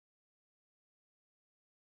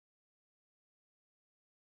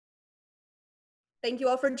Thank you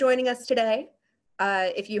all for joining us today.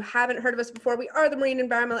 If you haven't heard of us before, we are the Marine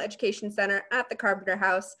Environmental Education Center at the Carpenter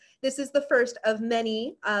House. This is the first of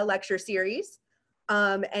many lecture series,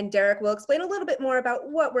 and Derek will explain a little bit more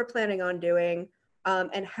about what we're planning on doing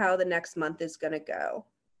and how the next month is going to go.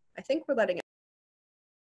 I think we're letting it.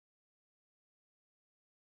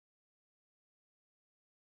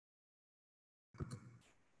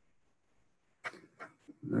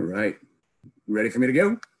 All right, ready for me to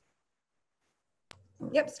go?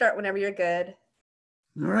 Yep, start whenever you're good.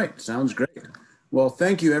 All right, sounds great. Well,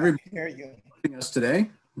 thank you everybody for joining us today.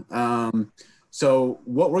 So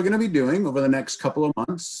what we're going to be doing over the next couple of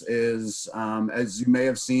months is, as you may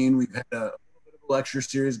have seen, we've had a little bit of a lecture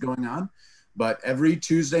series going on, but every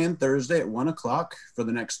Tuesday and Thursday at 1 o'clock for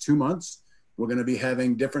the next 2 months, we're going to be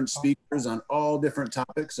having different speakers on all different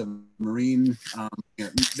topics of marine,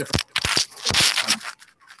 different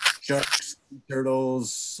sharks,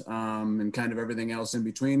 turtles, and kind of everything else in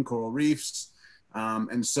between, coral reefs.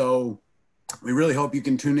 And so we really hope you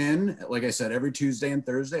can tune in, like I said, every Tuesday and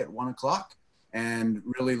Thursday at 1 o'clock and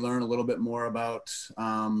really learn a little bit more about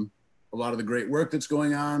a lot of the great work that's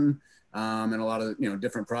going on and a lot of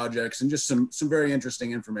different projects and just some very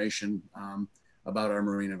interesting information about our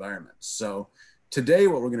marine environment. So today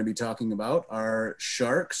what we're going to be talking about are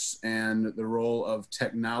sharks and the role of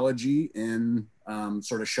technology in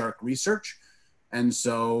sort of shark research. And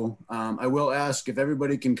so I will ask if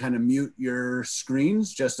everybody can kind of mute your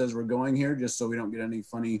screens just as we're going here, just so we don't get any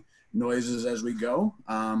funny noises as we go.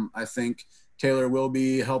 I think Taylor will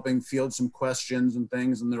be helping field some questions and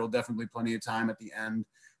things, and there will definitely be plenty of time at the end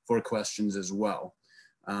for questions as well.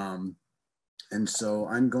 And so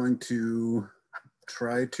I'm going to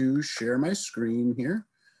try to share my screen here.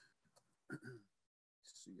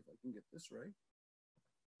 Let's see if I can get this right.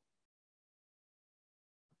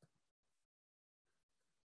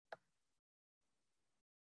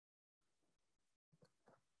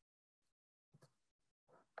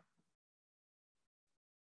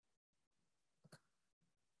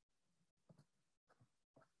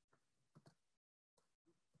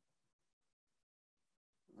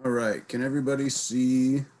 All right, can everybody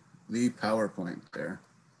see the PowerPoint there?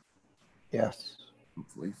 Yes.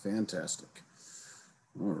 Hopefully, fantastic.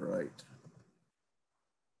 All right.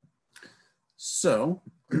 So,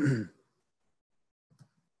 let's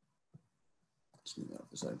move that off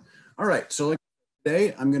the side. All right, so like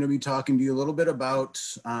today, I'm going to be talking to you a little bit about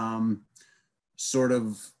sort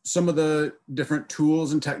of some of the different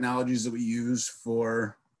tools and technologies that we use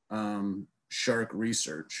for shark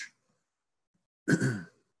research.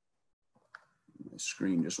 My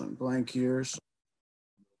screen just went blank here. So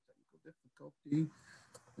technical difficulty.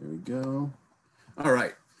 There we go. All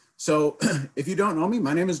right. So if you don't know me,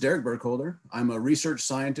 my name is Derek Burkholder. I'm a research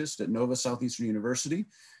scientist at Nova Southeastern University,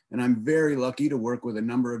 and I'm very lucky to work with a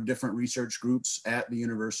number of different research groups at the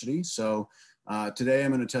university. So today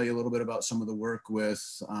I'm going to tell you a little bit about some of the work with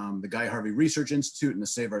the Guy Harvey Research Institute and the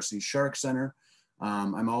Save Our Seas Shark Center.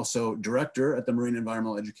 I'm also director at the Marine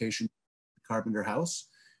Environmental Education Carpenter House.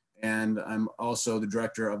 And I'm also the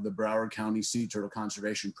director of the Broward County Sea Turtle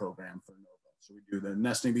Conservation Program for NOVA. So we do the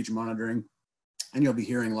nesting beach monitoring, and you'll be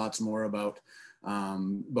hearing lots more about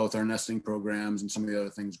both our nesting programs and some of the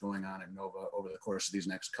other things going on at NOVA over the course of these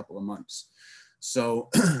next couple of months.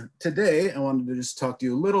 So today I wanted to just talk to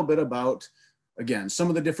you a little bit about, again, some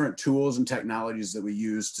of the different tools and technologies that we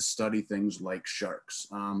use to study things like sharks.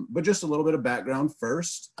 But just a little bit of background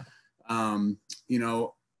first.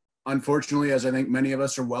 Unfortunately, as I think many of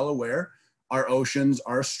us are well aware, our oceans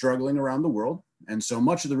are struggling around the world. And so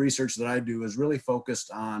much of the research that I do is really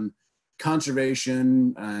focused on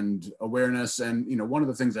conservation and awareness. And, one of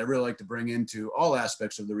the things I really like to bring into all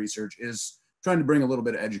aspects of the research is trying to bring a little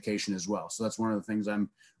bit of education as well. So that's one of the things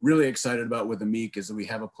I'm really excited about with the MEEC is that we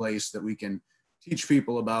have a place that we can teach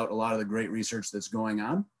people about a lot of the great research that's going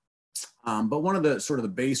on. But one of the sort of the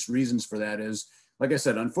base reasons for that is, like I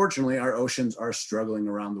said, unfortunately, our oceans are struggling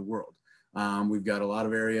around the world. We've got a lot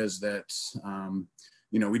of areas that,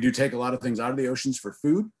 we do take a lot of things out of the oceans for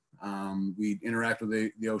food. We interact with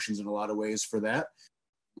the oceans in a lot of ways for that.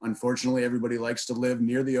 Unfortunately, everybody likes to live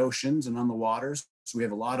near the oceans and on the waters. So we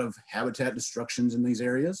have a lot of habitat destructions in these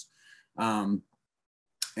areas.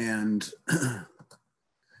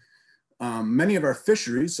 Many of our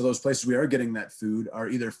fisheries, so those places we are getting that food, are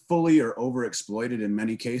either fully or overexploited in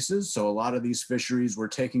many cases. So a lot of these fisheries we're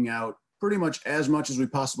taking out pretty much as we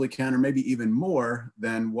possibly can, or maybe even more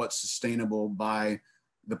than what's sustainable by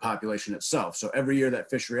the population itself. So every year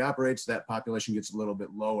that fishery operates, that population gets a little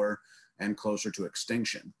bit lower and closer to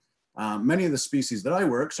extinction. Many of the species that I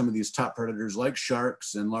work, some of these top predators like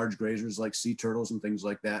sharks and large grazers like sea turtles and things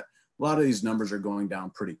like that, a lot of these numbers are going down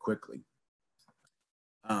pretty quickly.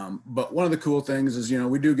 But one of the cool things is,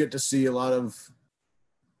 we do get to see a lot of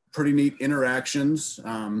pretty neat interactions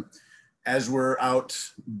as we're out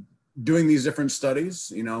doing these different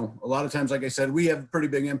studies. A lot of times, like I said, we have a pretty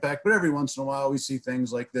big impact, but every once in a while we see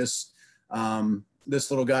things like this, this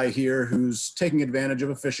little guy here who's taking advantage of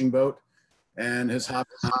a fishing boat and has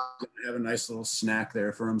hopped on and have a nice little snack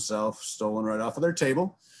there for himself, stolen right off of their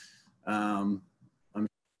table. I'm a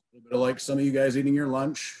little bit like some of you guys eating your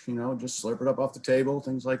lunch, just slurp it up off the table,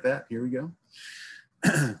 things like that. Here we go.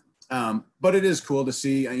 But it is cool to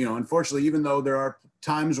see, unfortunately, even though there are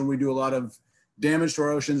times when we do a lot of damage to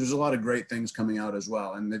our oceans, there's a lot of great things coming out as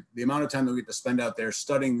well. And the amount of time that we get to spend out there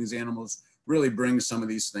studying these animals really brings some of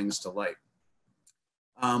these things to light.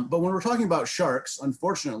 But when we're talking about sharks,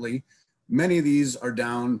 unfortunately, many of these are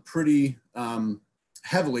down pretty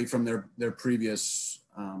heavily from their previous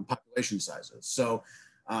population sizes. So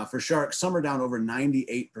for sharks, some are down over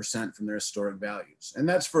 98% from their historic values. And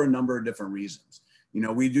that's for a number of different reasons.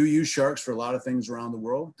 We do use sharks for a lot of things around the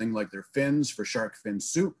world, things like their fins for shark fin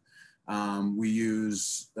soup. We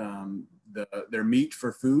use their meat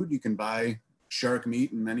for food. You can buy shark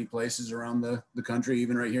meat in many places around the country,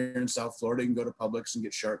 even right here in South Florida. You can go to Publix and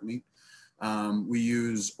get shark meat. We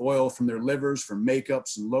use oil from their livers for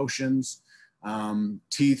makeups and lotions,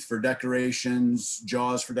 teeth for decorations,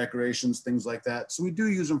 jaws for decorations, things like that. So we do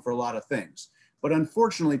use them for a lot of things. But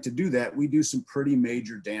unfortunately, to do that, we do some pretty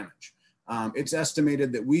major damage. It's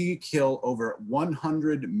estimated that we kill over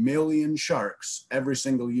 100 million sharks every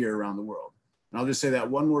single year around the world. And I'll just say that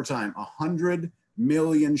one more time, 100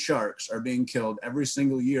 million sharks are being killed every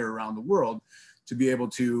single year around the world to be able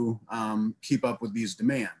to keep up with these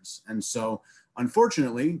demands. And so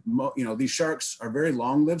unfortunately, these sharks are very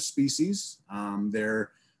long-lived species.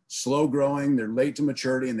 They're slow growing, they're late to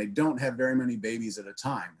maturity, and they don't have very many babies at a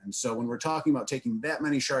time. And so when we're talking about taking that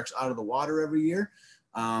many sharks out of the water every year,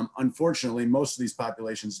 unfortunately, most of these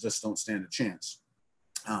populations just don't stand a chance.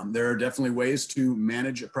 There are definitely ways to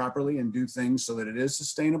manage it properly and do things so that it is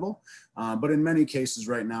sustainable. But in many cases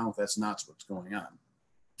right now, that's not what's going on.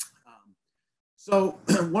 So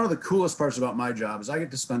one of the coolest parts about my job is I get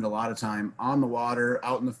to spend a lot of time on the water,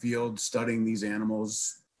 out in the field, studying these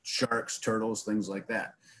animals, sharks, turtles, things like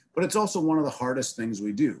that. But it's also one of the hardest things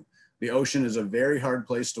we do. The ocean is a very hard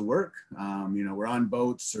place to work. We're on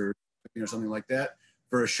boats or something like that.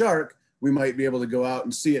 For a shark, we might be able to go out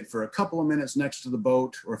and see it for a couple of minutes next to the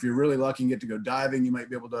boat, or if you're really lucky and get to go diving, you might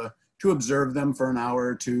be able to observe them for an hour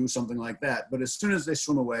or two, something like that. But as soon as they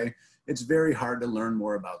swim away, it's very hard to learn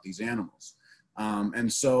more about these animals.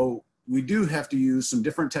 And so we do have to use some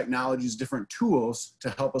different technologies, different tools to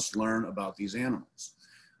help us learn about these animals.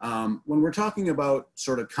 When we're talking about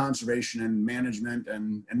sort of conservation and management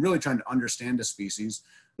and really trying to understand a species,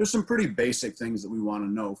 there's some pretty basic things that we want to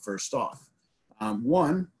know first off.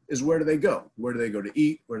 One is, where do they go? Where do they go to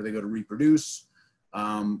eat? Where do they go to reproduce?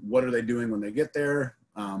 What are they doing when they get there?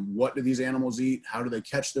 What do these animals eat? How do they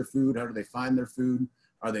catch their food? How do they find their food?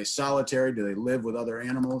 Are they solitary? Do they live with other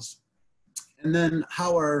animals? And then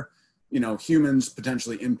how are humans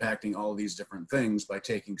potentially impacting all of these different things by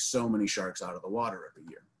taking so many sharks out of the water every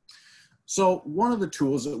year? So one of the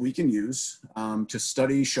tools that we can use to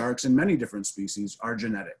study sharks in many different species are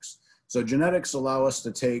genetics. So genetics allow us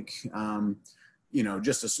to take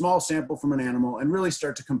just a small sample from an animal and really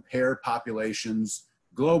start to compare populations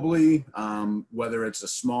globally, whether it's a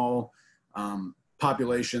small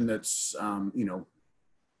population that's,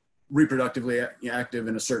 reproductively active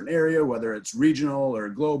in a certain area, whether it's regional or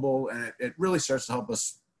global, and it really starts to help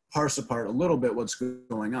us parse apart a little bit what's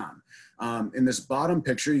going on. In this bottom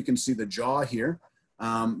picture, you can see the jaw here.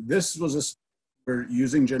 This was we're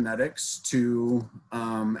using genetics to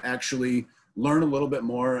actually learn a little bit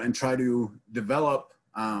more and try to develop,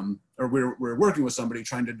 or we're working with somebody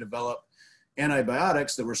trying to develop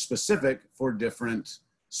antibiotics that were specific for different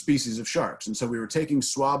species of sharks. And so we were taking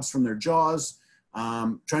swabs from their jaws,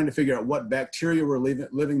 trying to figure out what bacteria were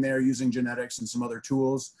living there using genetics and some other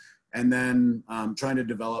tools, and then trying to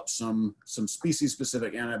develop some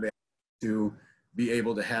species-specific antibiotics to be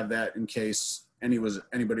able to have that in case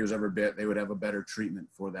anybody was ever bit, they would have a better treatment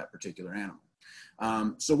for that particular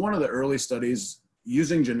animal. So one of the early studies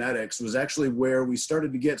using genetics was actually where we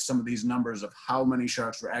started to get some of these numbers of how many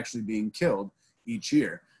sharks were actually being killed each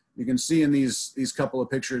year. You can see in these couple of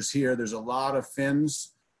pictures here, there's a lot of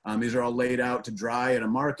fins. These are all laid out to dry at a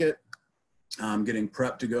market, getting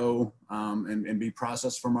prepped to go and be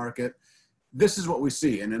processed for market. This is what we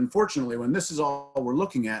see. And unfortunately, when this is all we're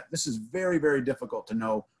looking at, this is very, very difficult to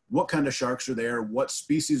know what kind of sharks are there, what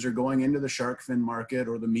species are going into the shark fin market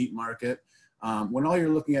or the meat market. when all you're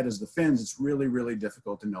looking at is the fins, it's really, really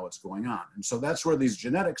difficult to know what's going on. And so that's where these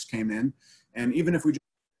genetics came in. And even if we just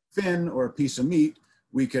fin or a piece of meat,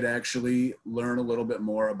 we could actually learn a little bit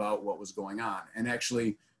more about what was going on. And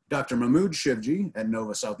actually, Dr. Mahmood Shivji at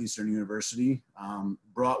Nova Southeastern University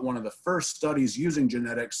brought one of the first studies using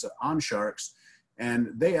genetics on sharks, and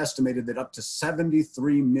they estimated that up to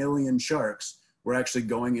 73 million sharks were actually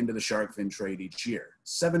going into the shark fin trade each year.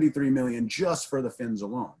 73 million just for the fins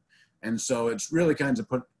alone. And so it's really kind of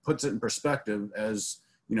puts it in perspective as,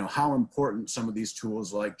 you know, how important some of these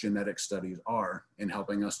tools like genetic studies are in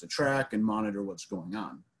helping us to track and monitor what's going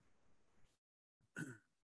on.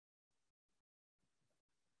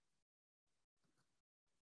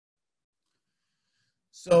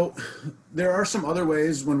 So there are some other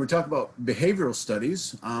ways when we talk about behavioral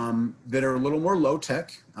studies that are a little more low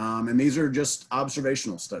tech, and these are just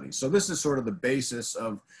observational studies. So this is sort of the basis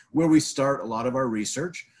of where we start a lot of our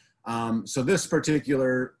research. So this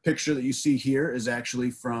particular picture that you see here is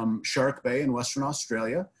actually from Shark Bay in Western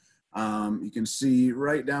Australia. You can see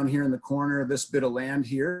right down here in the corner, this bit of land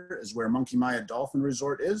here is where Monkey Maya Dolphin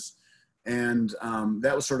Resort is. And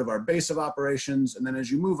that was sort of our base of operations. And then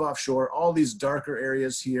as you move offshore, all these darker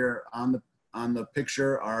areas here on the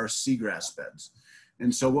picture are seagrass beds.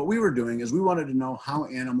 And so what we were doing is we wanted to know how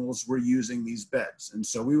animals were using these beds. And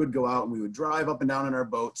so we would go out and we would drive up and down in our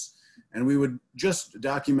boats, and we would just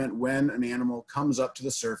document when an animal comes up to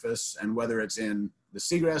the surface and whether it's in the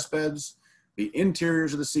seagrass beds, the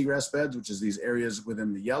interiors of the seagrass beds, which is these areas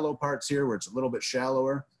within the yellow parts here where it's a little bit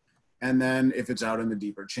shallower, and then if it's out in the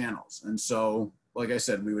deeper channels. And so, like I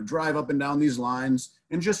said, we would drive up and down these lines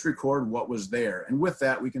and just record what was there. And with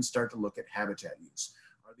that, we can start to look at habitat use.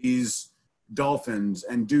 Are these dolphins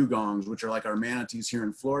and dugongs, which are like our manatees here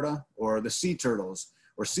in Florida, or the sea turtles,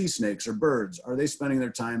 or sea snakes, or birds, are they spending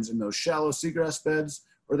their times in those shallow seagrass beds,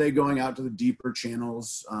 or are they going out to the deeper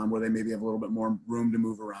channels where they maybe have a little bit more room to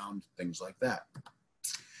move around, things like that.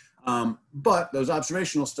 But those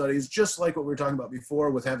observational studies, just like what we were talking about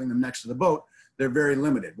before with having them next to the boat, they're very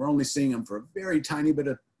limited. We're only seeing them for a very tiny bit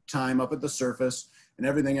of time up at the surface, and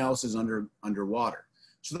everything else is underwater.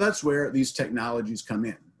 So that's where these technologies come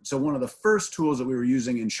in. So one of the first tools that we were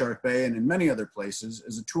using in Shark Bay and in many other places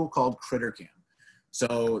is a tool called CritterCam.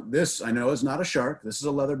 So this, I know, is not a shark. This is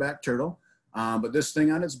a leatherback turtle, but this thing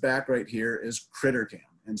on its back right here is CritterCam.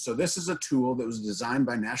 And so this is a tool that was designed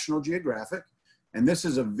by National Geographic. And this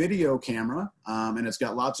is a video camera, and it's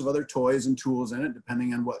got lots of other toys and tools in it,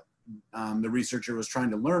 depending on what the researcher was trying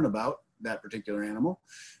to learn about that particular animal.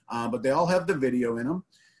 But they all have the video in them.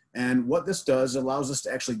 And what this does allows us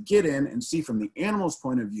to actually get in and see from the animal's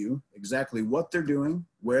point of view exactly what they're doing,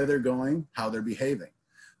 where they're going, how they're behaving.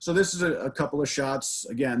 So this is a couple of shots.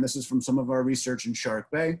 Again, this is from some of our research in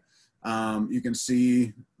Shark Bay. You can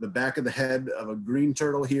see the back of the head of a green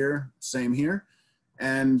turtle here, same here.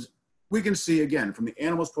 And we can see, again, from the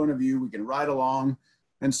animal's point of view, we can ride along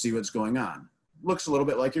and see what's going on. Looks a little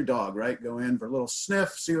bit like your dog, right? Go in for a little sniff,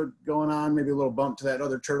 see what's going on, maybe a little bump to that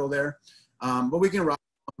other turtle there. But we can ride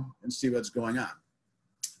along and see what's going on.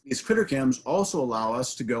 These critter cams also allow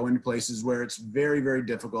us to go into places where it's very, very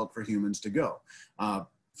difficult for humans to go.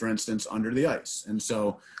 For instance, under the ice. And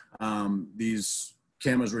so these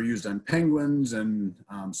cameras were used on penguins and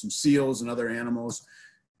some seals and other animals.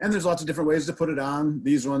 And there's lots of different ways to put it on.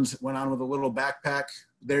 These ones went on with a little backpack.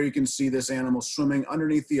 There you can see this animal swimming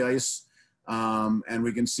underneath the ice. And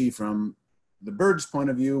we can see from the bird's point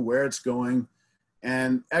of view where it's going.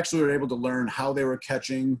 And actually we were able to learn how they were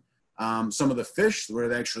catching some of the fish, where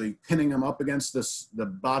they're actually pinning them up against the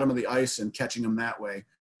bottom of the ice and catching them that way,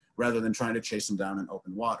 rather than trying to chase them down in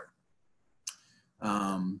open water.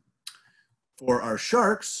 For our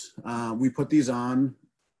sharks, we put these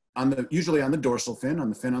usually on the dorsal fin, on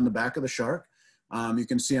the fin on the back of the shark. You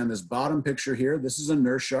can see on this bottom picture here, this is a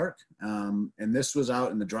nurse shark. And this was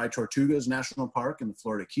out in the Dry Tortugas National Park in the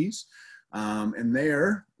Florida Keys. And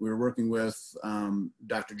there we were working with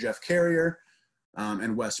Dr. Jeff Carrier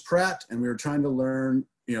and Wes Pratt, and we were trying to learn,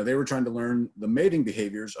 they were trying to learn the mating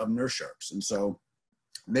behaviors of nurse sharks. And so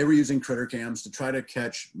they were using critter cams to try to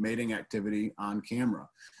catch mating activity on camera.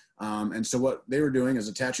 And so what they were doing is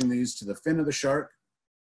attaching these to the fin of the shark,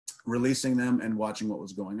 releasing them and watching what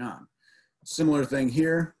was going on. Similar thing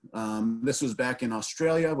here. This was back in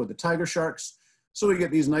Australia with the tiger sharks. So we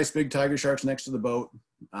get these nice big tiger sharks next to the boat.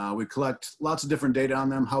 We collect lots of different data on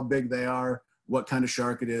them, how big they are, what kind of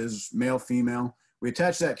shark it is, male, female. We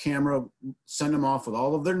attach that camera, send them off with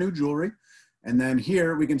all of their new jewelry. And then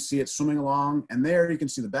here we can see it swimming along, and there you can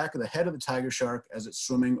see the back of the head of the tiger shark as it's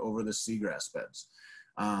swimming over the seagrass beds.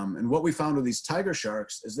 And what we found with these tiger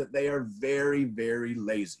sharks is that they are very, very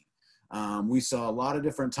lazy. We saw a lot of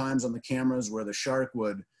different times on the cameras where the shark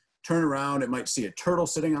would turn around, it might see a turtle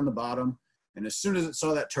sitting on the bottom, and as soon as it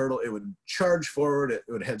saw that turtle, it would charge forward, it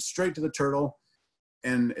would head straight to the turtle,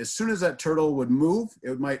 and as soon as that turtle would move,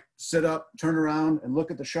 it might sit up, turn around, and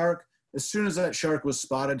look at the shark. As soon as that shark was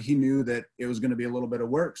spotted, he knew that it was going to be a little bit of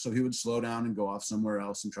work, so he would slow down and go off somewhere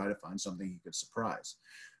else and try to find something he could surprise.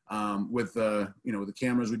 With the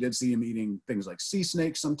cameras, we did see him eating things like sea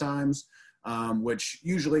snakes sometimes, which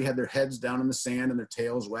usually had their heads down in the sand and their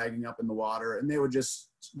tails wagging up in the water, and they would just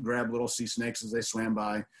grab little sea snakes as they swam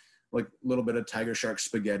by, like a little bit of tiger shark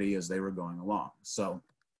spaghetti as they were going along. So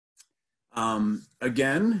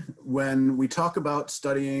again, when we talk about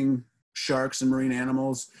studying sharks and marine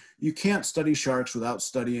animals, you can't study sharks without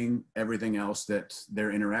studying everything else that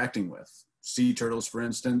they're interacting with. Sea turtles, for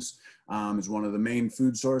instance, is one of the main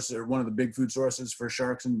food sources, or one of the big food sources for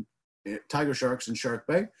sharks and tiger sharks in Shark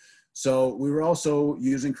Bay. So we were also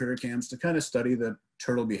using critter cams to kind of study the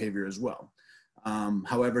turtle behavior as well.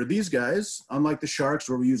 However, these guys, unlike the sharks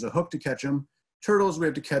where we use a hook to catch them, turtles we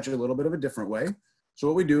have to catch it a little bit of a different way. So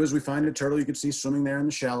what we do is we find a turtle you can see swimming there in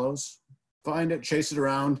the shallows, find it, chase it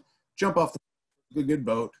around, jump off the good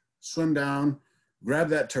boat, swim down, grab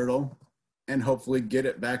that turtle, and hopefully get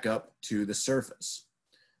it back up to the surface.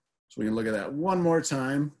 So we can look at that one more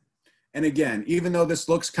time. And again, even though this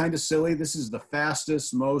looks kind of silly, this is the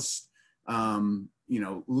fastest, most,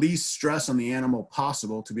 least stress on the animal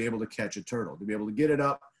possible to be able to catch a turtle, to be able to get it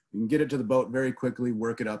up, you can get it to the boat very quickly,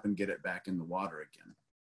 work it up and get it back in the water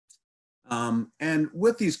again. And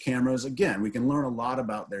with these cameras, again, we can learn a lot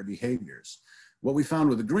about their behaviors. What we found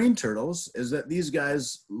with the green turtles is that these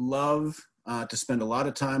guys love to spend a lot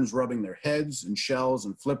of times rubbing their heads and shells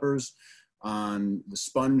and flippers on the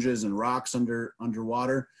sponges and rocks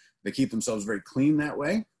underwater. They keep themselves very clean that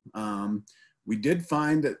way. We did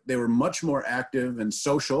find that they were much more active and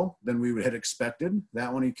social than we had expected.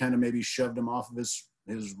 That one, he kind of maybe shoved him off of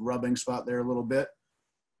his rubbing spot there a little bit.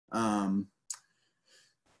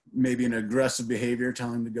 Maybe an aggressive behavior,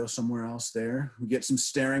 telling him to go somewhere else there. We get some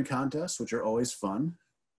staring contests, which are always fun.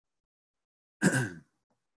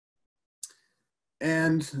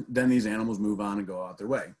 And then these animals move on and go out their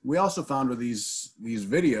way. We also found with these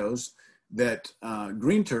videos that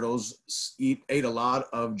green turtles ate a lot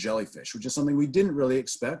of jellyfish, which is something we didn't really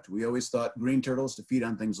expect. We always thought green turtles to feed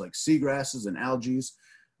on things like seagrasses and algae.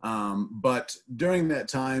 But during that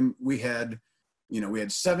time, we had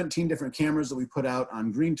 17 different cameras that we put out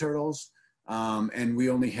on green turtles. And we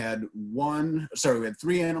only had we had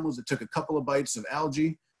 3 animals that took a couple of bites of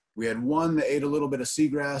algae. We had 1 that ate a little bit of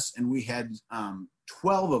seagrass, and we had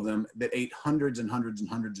 12 of them that ate hundreds and hundreds and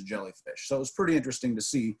hundreds of jellyfish. So it was pretty interesting to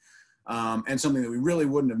see, and something that we really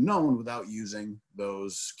wouldn't have known without using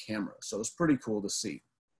those cameras. So it was pretty cool to see.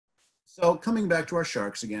 So coming back to our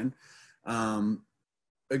sharks again, when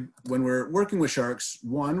we're working with sharks,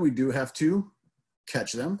 one, we do have to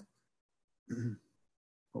catch them.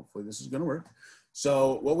 Hopefully this is going to work.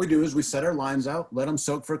 So what we do is we set our lines out, let them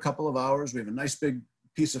soak for a couple of hours. We have a nice big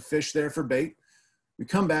piece of fish there for bait. We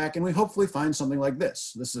come back and we hopefully find something like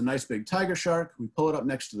this. This is a nice big tiger shark. We pull it up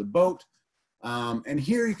next to the boat. And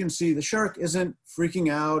here you can see the shark isn't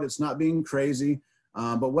freaking out. It's not being crazy.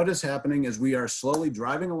 But what is happening is we are slowly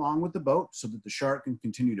driving along with the boat so that the shark can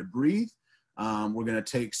continue to breathe. We're going to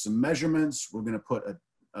take some measurements. We're going to put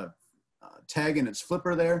a tag in its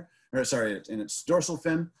flipper there, or sorry, in its dorsal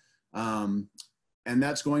fin. And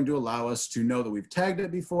that's going to allow us to know that we've tagged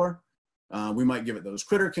it before. We might give it those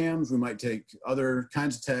critter cams. We might take other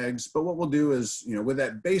kinds of tags. But what we'll do is, with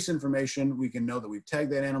that base information, we can know that we've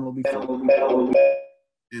tagged that animal before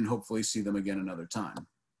and hopefully see them again another time.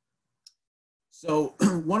 So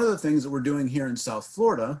one of the things that we're doing here in South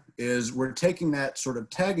Florida is we're taking that sort of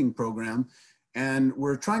tagging program and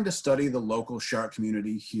we're trying to study the local shark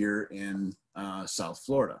community here in South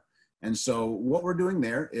Florida. And so what we're doing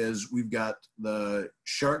there is we've got the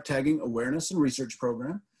Shark Tagging Awareness and Research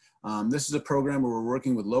Program. This is a program where we're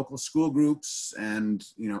working with local school groups and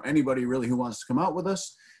anybody really who wants to come out with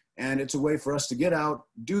us. And it's a way for us to get out,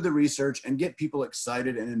 do the research, and get people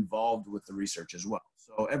excited and involved with the research as well.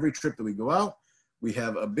 So every trip that we go out, we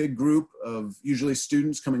have a big group of usually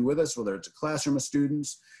students coming with us, whether it's a classroom of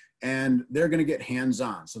students, and they're going to get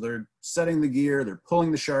hands-on. So they're setting the gear, they're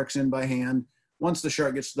pulling the sharks in by hand. Once the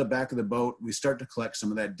shark gets to the back of the boat, we start to collect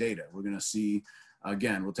some of that data. We're going to see,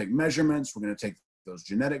 again, we'll take measurements, we're going to take those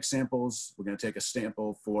genetic samples, we're going to take a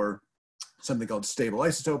sample for something called stable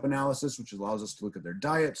isotope analysis, which allows us to look at their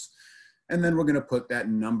diets, and then we're going to put that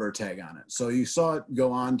number tag on it. So you saw it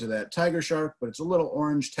go on to that tiger shark, but it's a little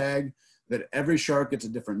orange tag that every shark gets a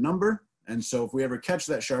different number. And so if we ever catch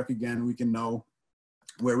that shark again, we can know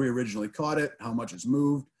where we originally caught it, how much it's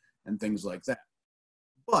moved, and things like that.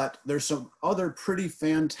 But there's some other pretty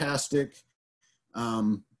fantastic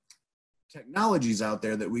technologies out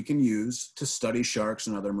there that we can use to study sharks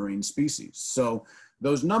and other marine species. So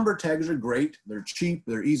those number tags are great. They're cheap,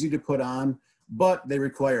 they're easy to put on, but they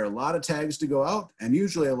require a lot of tags to go out and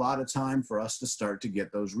usually a lot of time for us to start to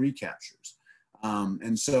get those recaptures.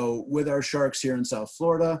 And so with our sharks here in South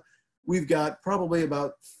Florida, we've got probably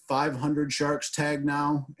about 500 sharks tagged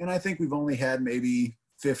now. And I think we've only had maybe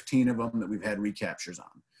 15 of them that we've had recaptures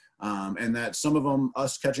on. And that some of them,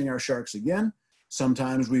 us catching our sharks again.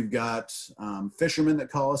 Sometimes we've got fishermen that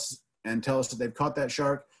call us and tell us that they've caught that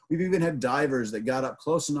shark. We've even had divers that got up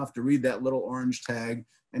close enough to read that little orange tag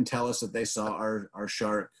and tell us that they saw our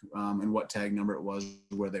shark and what tag number it was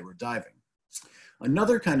where they were diving.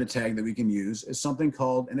 Another kind of tag that we can use is something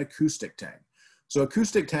called an acoustic tag. So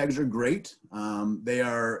acoustic tags are great. They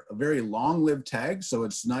are a very long-lived tag, so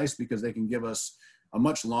it's nice because they can give us a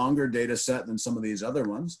much longer data set than some of these other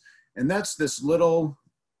ones. And that's this little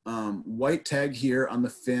white tag here on the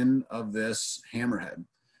fin of this hammerhead.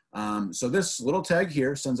 So this little tag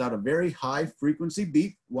here sends out a very high frequency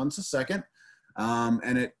beep once a second.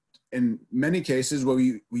 And it, in many cases,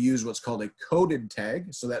 we use what's called a coded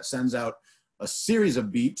tag. So that sends out a series of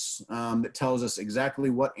beeps that tells us exactly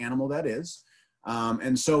what animal that is.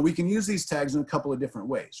 And so we can use these tags in a couple of different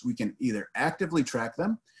ways. We can either actively track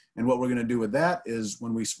them. And what we're going to do with that is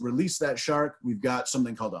when we release that shark, we've got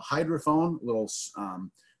something called a hydrophone, a little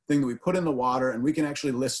thing that we put in the water, and we can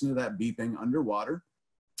actually listen to that beeping underwater.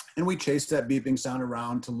 And we chase that beeping sound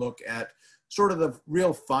around to look at sort of the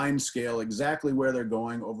real fine scale, exactly where they're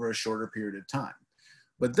going over a shorter period of time.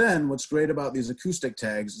 But then what's great about these acoustic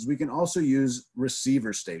tags is we can also use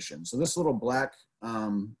receiver stations. So this little black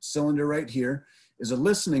cylinder right here is a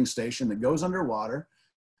listening station that goes underwater.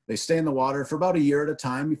 They stay in the water for about a year at a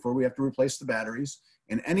time before we have to replace the batteries.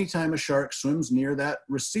 And anytime a shark swims near that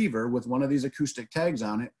receiver with one of these acoustic tags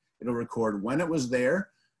on it, it'll record when it was there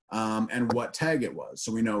and what tag it was.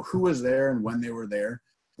 So we know who was there and when they were there.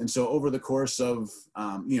 And so over the course of,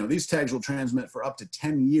 these tags will transmit for up to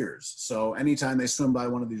 10 years. So anytime they swim by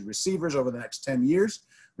one of these receivers over the next 10 years,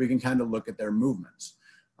 we can kind of look at their movements.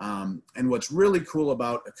 And what's really cool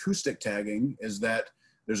about acoustic tagging is that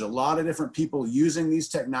there's a lot of different people using these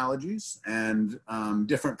technologies and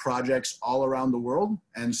different projects all around the world.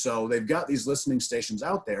 And so they've got these listening stations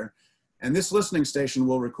out there. And this listening station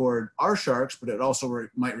will record our sharks, but it also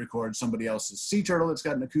might record somebody else's sea turtle that's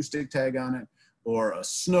got an acoustic tag on it, or a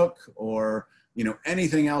snook, or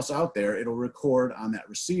anything else out there. It'll record on that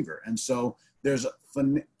receiver. And so there's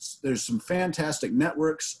some fantastic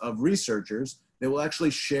networks of researchers that will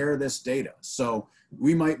actually share this data. So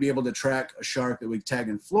we might be able to track a shark that we tag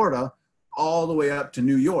in Florida all the way up to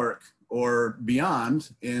New York or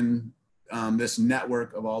beyond in this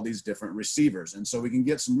network of all these different receivers. And so we can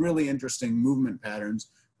get some really interesting movement patterns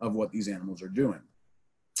of what these animals are doing.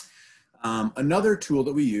 Another tool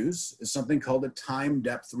that we use is something called a time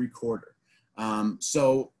depth recorder.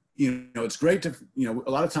 It's great to, a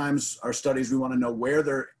lot of times our studies, we want to know where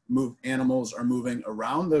their animals are moving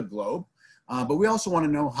around the globe. But we also want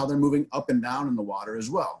to know how they're moving up and down in the water as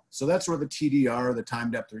well. So that's where the TDR, the time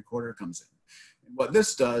depth recorder, comes in. And what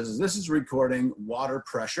this does is this is recording water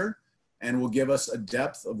pressure and will give us a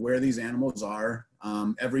depth of where these animals are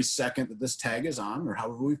every second that this tag is on, or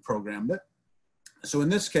however we've programmed it. So in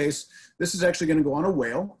this case, this is actually going to go on a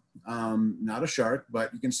whale, not a shark,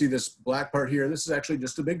 but you can see this black part here. This is actually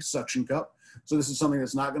just a big suction cup. So this is something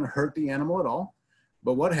that's not going to hurt the animal at all.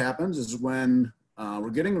 But what happens is when we're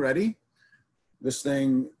getting ready, this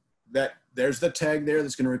thing, there's the tag there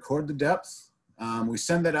that's going to record the depth. We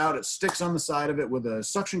send that out, it sticks on the side of it with a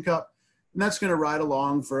suction cup, and that's going to ride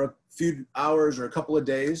along for a few hours or a couple of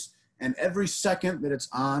days. And every second that it's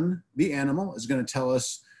on the animal is going to tell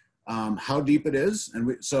us how deep it is.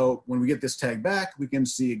 And so when we get this tag back, we can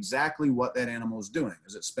see exactly what that animal is doing.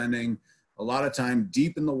 Is it spending a lot of time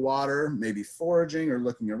deep in the water, maybe foraging or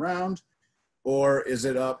looking around? Or is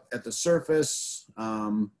it up at the surface,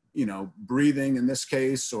 breathing in this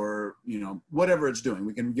case, or, whatever it's doing?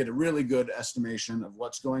 We can get a really good estimation of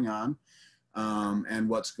what's going on and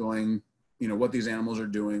what's going, what these animals are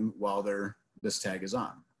doing while this tag is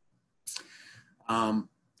on.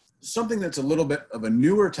 Something that's a little bit of a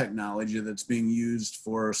newer technology that's being used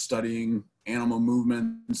for studying animal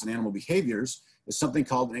movements and animal behaviors is something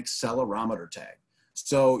called an accelerometer tag.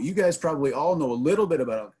 So you guys probably all know a little bit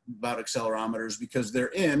about accelerometers because they're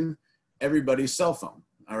in everybody's cell phone,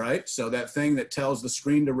 all right? So that thing that tells the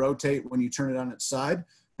screen to rotate when you turn it on its side,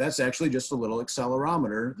 that's actually just a little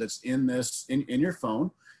accelerometer that's in your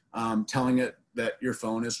phone, telling it that your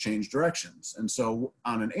phone has changed directions. And so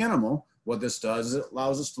on an animal, what this does is it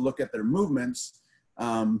allows us to look at their movements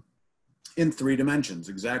in 3 dimensions,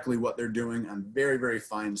 exactly what they're doing on very, very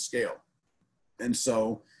fine scale. And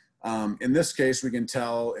so in this case, we can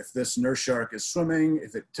tell if this nurse shark is swimming,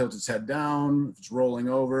 if it tilts its head down, if it's rolling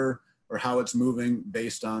over, or how it's moving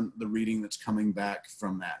based on the reading that's coming back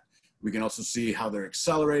from that. We can also see how they're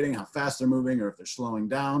accelerating, how fast they're moving, or if they're slowing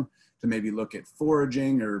down to maybe look at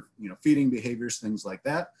foraging or feeding behaviors, things like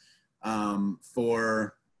that.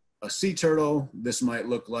 For a sea turtle, this might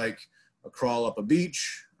look like a crawl up a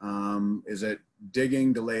beach. Is it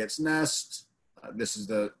digging to lay its nest? This is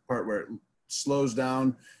the part where it slows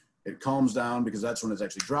down, it calms down because that's when it's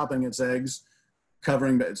actually dropping its eggs,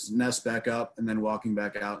 covering its nest back up, and then walking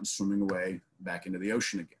back out and swimming away back into the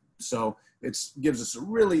ocean again. So it gives us a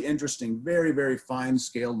really interesting, very, very fine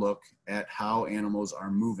scale look at how animals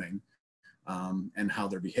are moving and how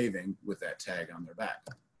they're behaving with that tag on their back.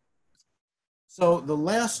 So the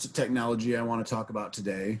last technology I want to talk about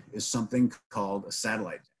today is something called a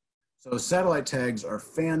satellite. So satellite tags are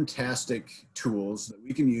fantastic tools that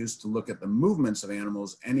we can use to look at the movements of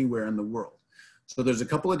animals anywhere in the world. So there's a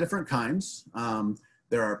couple of different kinds.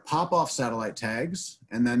 There are pop-off satellite tags,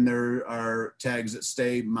 and then there are tags that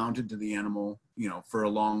stay mounted to the animal, for a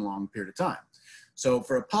long, long period of time. So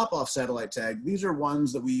for a pop-off satellite tag, these are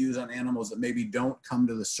ones that we use on animals that maybe don't come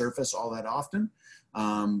to the surface all that often.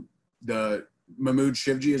 The Mahmoud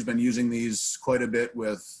Shivji has been using these quite a bit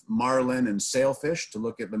with marlin and sailfish to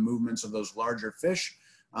look at the movements of those larger fish.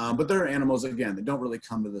 But there are animals, again, that don't really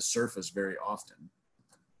come to the surface very often.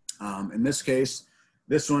 In this case,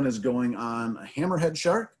 this one is going on a hammerhead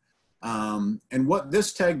shark. And what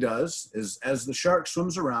this tag does is as the shark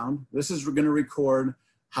swims around, this is going to record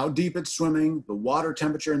how deep it's swimming, the water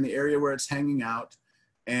temperature in the area where it's hanging out,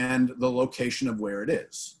 and the location of where it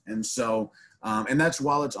is. And so, and that's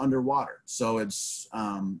while it's underwater. So it's,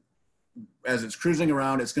 as it's cruising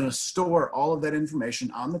around, it's going to store all of that information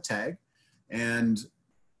on the tag. And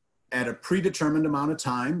at a predetermined amount of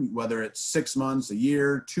time, whether it's 6 months, a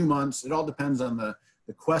year, 2 months, it all depends on the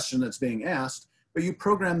question that's being asked, but you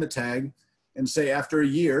program the tag and say after a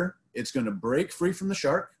year, it's going to break free from the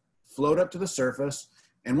shark, float up to the surface,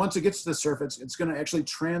 and once it gets to the surface, it's going to actually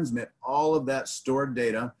transmit all of that stored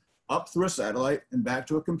data up through a satellite and back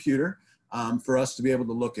to a computer for us to be able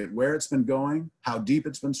to look at where it's been going, how deep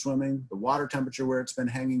it's been swimming, the water temperature where it's been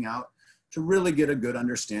hanging out, to really get a good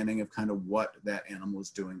understanding of kind of what that animal is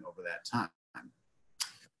doing over that time.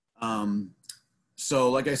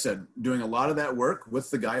 So like I said, doing a lot of that work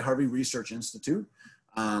with the Guy Harvey Research Institute.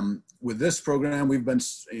 With this program, we've been,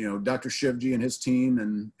 Dr. Shivji and his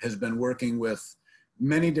team has been working with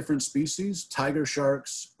many different species: tiger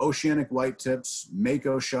sharks, oceanic whitetips,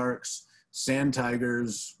 mako sharks, sand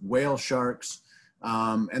tigers, whale sharks,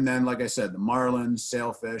 and then, like I said, the marlin,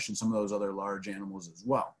 sailfish, and some of those other large animals as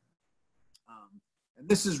well. And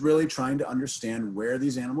this is really trying to understand where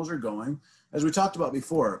these animals are going. As we talked about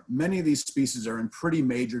before, many of these species are in pretty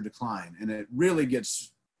major decline, and it really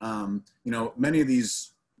gets, many of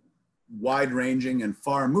these wide-ranging and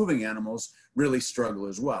far-moving animals really struggle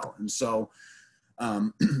as well. And so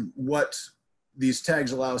what these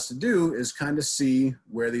tags allow us to do is kind of see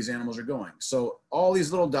where these animals are going. So all these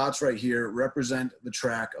little dots right here represent the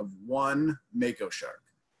track of one mako shark,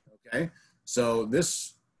 okay? So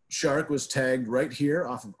this shark was tagged right here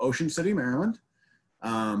off of Ocean City, Maryland.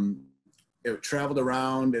 It traveled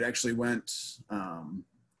around, it actually went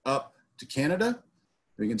up to Canada.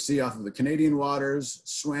 We can see off of the Canadian waters,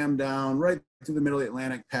 swam down right through the middle of the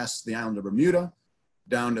Atlantic, past the island of Bermuda,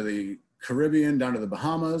 down to the Caribbean, down to the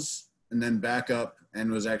Bahamas, and then back up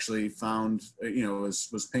and was actually found,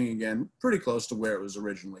 was pinging again pretty close to where it was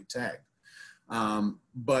originally tagged.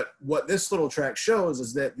 But what this little track shows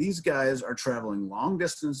is that these guys are traveling long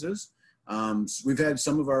distances. So we've had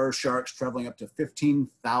some of our sharks traveling up to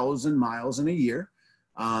 15,000 miles in a year.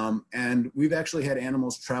 And we've actually had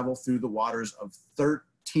animals travel through the waters of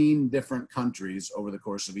 13 different countries over the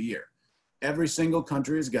course of a year. Every single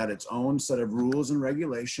country has got its own set of rules and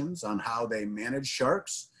regulations on how they manage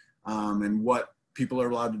sharks and what people are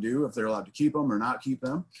allowed to do, if they're allowed to keep them or not keep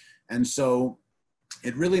them. And so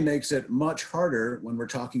it really makes it much harder when we're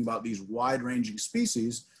talking about these wide-ranging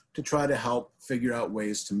species to try to help figure out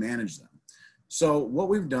ways to manage them. So what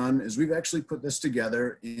we've done is we've actually put this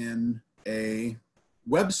together in a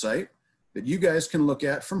website that you guys can look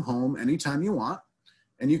at from home anytime you want,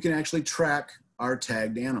 and you can actually track our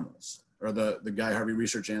tagged animals, or the Guy Harvey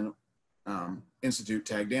Research Institute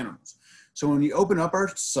tagged animals. So when you open up our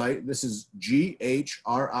site, this is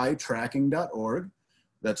ghritracking.org.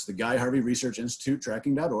 That's the Guy Harvey Research Institute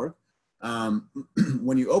tracking.org.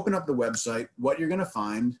 when you open up the website, what you're going to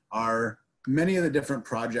find are many of the different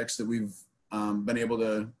projects that we've been able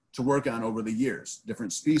to work on over the years,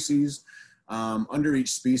 different species. Under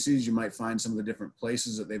each species, you might find some of the different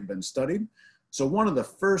places that they've been studied. So one of the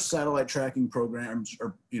first satellite tracking programs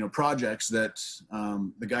or projects that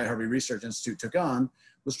the Guy Harvey Research Institute took on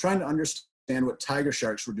was trying to understand what tiger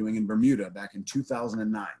sharks were doing in Bermuda back in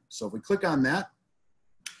 2009. So if we click on that,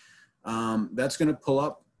 that's going to pull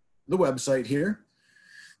up the website here.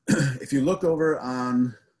 If you look over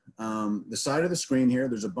on the side of the screen here,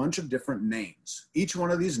 there's a bunch of different names. Each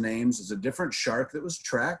one of these names is a different shark that was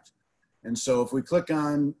tracked. And so if we click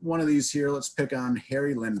on one of these here, let's pick on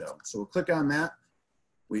Harry Lindo. So we'll click on that.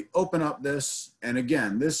 We open up this, and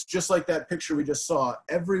again, this, just like that picture we just saw,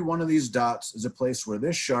 every one of these dots is a place where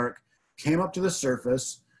this shark came up to the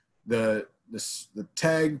surface, the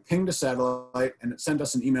tag pinged a satellite, and it sent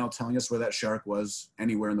us an email telling us where that shark was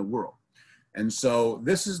anywhere in the world. And so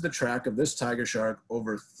this is the track of this tiger shark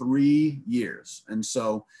over 3 years. And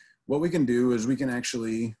so what we can do is we can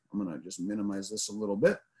actually, I'm gonna just minimize this a little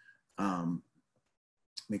bit,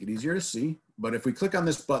 make it easier to see. But if we click on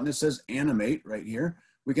this button that says animate right here,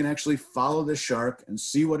 we can actually follow this shark and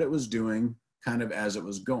see what it was doing kind of as it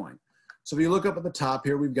was going. So if you look up at the top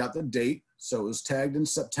here, we've got the date. So it was tagged in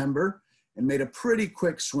September and made a pretty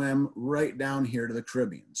quick swim right down here to the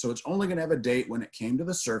Caribbean. So it's only gonna have a date when it came to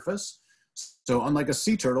the surface. So unlike a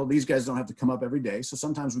sea turtle, these guys don't have to come up every day. So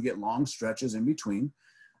sometimes we get long stretches in between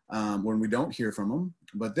when we don't hear from them.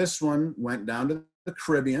 But this one went down to the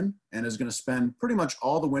Caribbean and is going to spend pretty much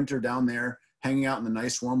all the winter down there hanging out in the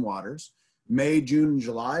nice warm waters. May, June, and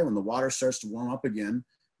July, when the water starts to warm up again,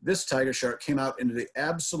 this tiger shark came out into the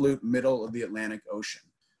absolute middle of the Atlantic Ocean.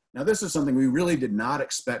 Now this is something we really did not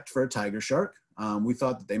expect for a tiger shark. We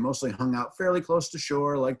thought that they mostly hung out fairly close to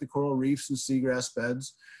shore, like the coral reefs and seagrass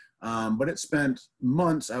beds. But it spent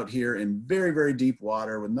months out here in very, very deep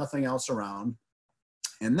water with nothing else around.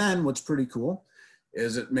 And then what's pretty cool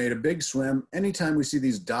is it made a big swim. Anytime we see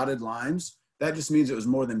these dotted lines, that just means it was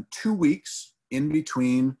more than 2 weeks in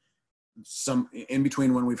between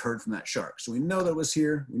when we've heard from that shark. So we know that it was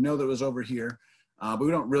here, we know that it was over here, but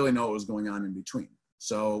we don't really know what was going on in between.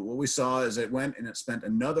 So what we saw is it went and it spent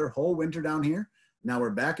another whole winter down here. Now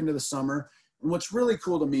we're back into the summer. And what's really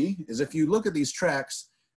cool to me is if you look at these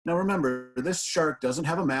tracks, now remember, this shark doesn't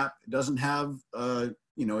have a map, it doesn't have a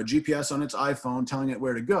GPS on its iPhone telling it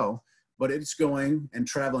where to go, but it's going and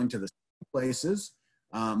traveling to the same places,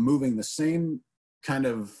 moving the same kind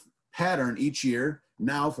of pattern each year.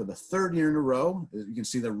 Now for the 3rd year in a row, you can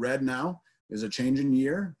see the red now is a change in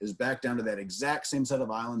year, is back down to that exact same set of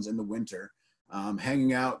islands in the winter,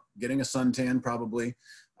 hanging out, getting a suntan probably,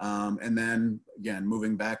 and then again,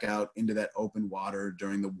 moving back out into that open water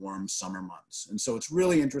during the warm summer months. And so it's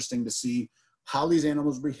really interesting to see how these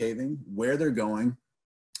animals are behaving, where they're going,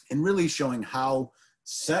 and really showing how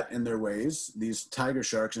set in their ways these tiger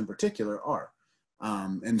sharks in particular are.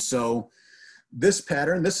 And so this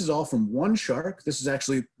pattern, this is all from one shark. This is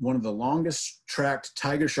actually one of the longest tracked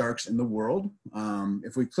tiger sharks in the world.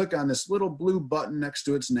 If we click on this little blue button next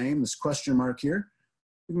to its name, this question mark here,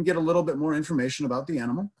 we can get a little bit more information about the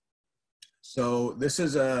animal. So this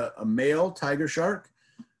is a male tiger shark.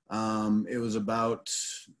 It was about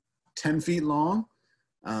 10 feet long.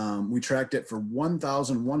 We tracked it for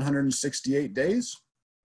 1,168 days.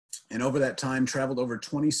 And over that time, traveled over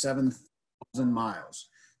 27,000 miles.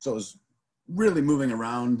 So it was really moving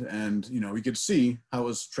around, and we could see how it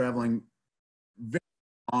was traveling very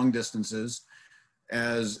long distances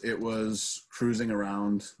as it was cruising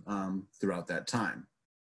around throughout that time.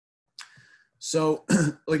 So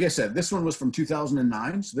like I said, this one was from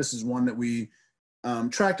 2009. So this is one that we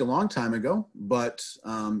tracked a long time ago, but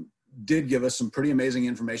did give us some pretty amazing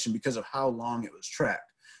information because of how long it was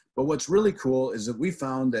tracked. But what's really cool is that we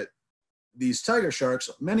found that these tiger sharks,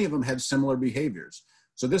 many of them had similar behaviors.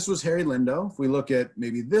 So this was Harry Lindo. If we look at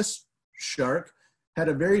maybe this shark, had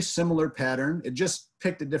a very similar pattern. It just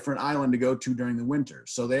picked a different island to go to during the winter.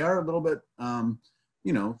 So they are a little bit,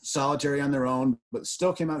 solitary on their own, but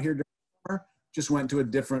still came out here during the summer, just went to a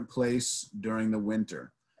different place during the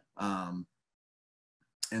winter.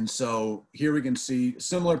 And so here we can see a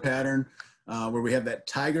similar pattern where we have that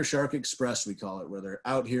tiger shark express, we call it, where they're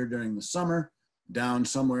out here during the summer, down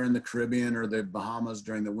somewhere in the Caribbean or the Bahamas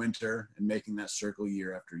during the winter, and making that circle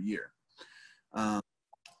year after year.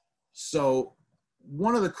 So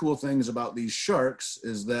one of the cool things about these sharks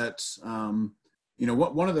is that,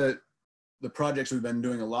 one of the projects we've been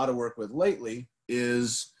doing a lot of work with lately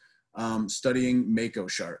is studying mako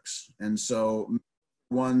sharks. And so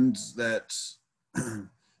ones that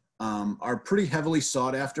are pretty heavily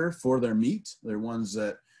sought after for their meat. They're ones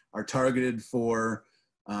that are targeted for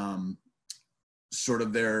sort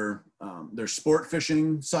of their sport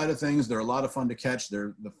fishing side of things. They're a lot of fun to catch.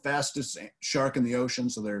 They're the fastest shark in the ocean,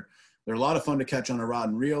 so they're a lot of fun to catch on a rod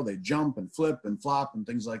and reel. They jump and flip and flop and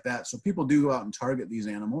things like that. So people do go out and target these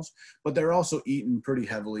animals, but they're also eaten pretty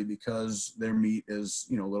heavily because their meat is,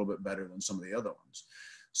 you know, a little bit better than some of the other ones.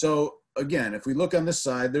 So again, if we look on this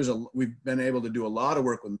side, we've been able to do a lot of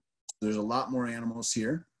work with, there's a lot more animals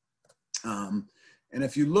here. And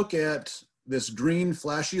if you look at this green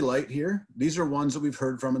flashy light here, these are ones that we've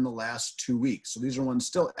heard from in the last 2 weeks. So these are ones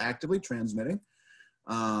still actively transmitting.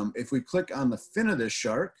 If we click on the fin of this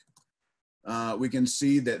shark, we can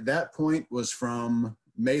see that that point was from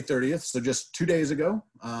May 30th. So just 2 days ago,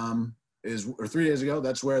 or 3 days ago,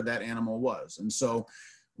 that's where that animal was. And so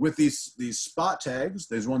with these spot tags,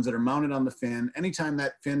 there's ones that are mounted on the fin. Anytime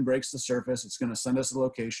that fin breaks the surface, it's going to send us the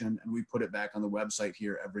location, and we put it back on the website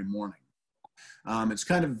here every morning. It's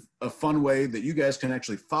kind of a fun way that you guys can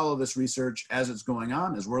actually follow this research as it's going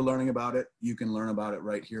on. As we're learning about it, you can learn about it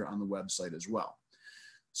right here on the website as well.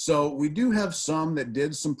 So we do have some that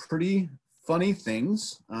did some pretty funny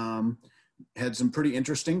things, had some pretty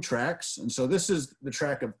interesting tracks. And so this is the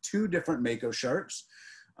track of 2 different mako sharks.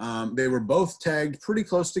 They were both tagged pretty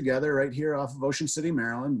close together right here off of Ocean City,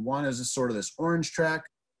 Maryland. One is sort of this orange track,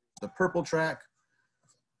 the purple track.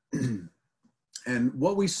 And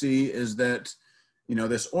what we see is that, you know,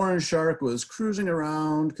 this orange shark was cruising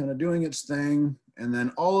around, kind of doing its thing. And then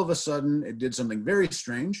all of a sudden it did something very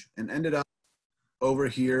strange and ended up over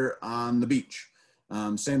here on the beach.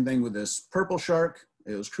 Same thing with this purple shark.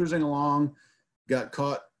 It was cruising along, got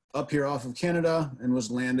caught up here off of Canada, and was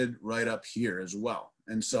landed right up here as well.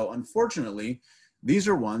 And so unfortunately, these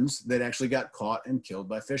are ones that actually got caught and killed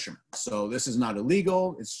by fishermen. So this is not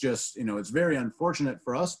illegal. It's just, you know, it's very unfortunate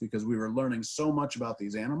for us because we were learning so much about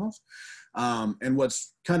these animals. And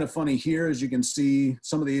what's kind of funny here is you can see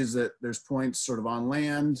some of these that there's points sort of on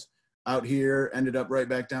land out here, ended up right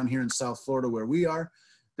back down here in South Florida where we are.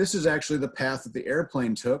 This is actually the path that the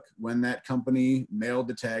airplane took when that company mailed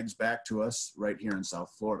the tags back to us right here in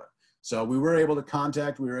South Florida. So we were able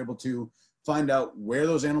to find out where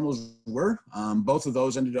those animals were. Both of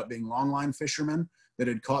those ended up being longline fishermen that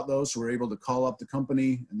had caught those. So we were able to call up the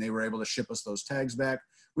company and they were able to ship us those tags back,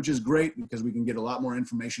 which is great because we can get a lot more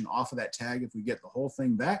information off of that tag if we get the whole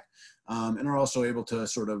thing back, and are also able to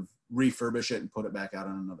sort of refurbish it and put it back out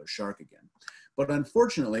on another shark again. But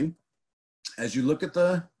unfortunately, as you look at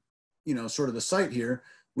the, you know, sort of the site here,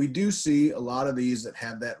 we do see a lot of these that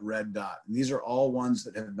have that red dot. And these are all ones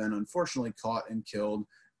that have been unfortunately caught and killed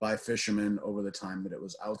by fishermen over the time that it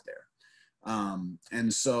was out there.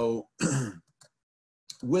 And so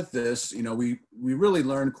with this, you know, we really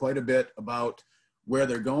learned quite a bit about where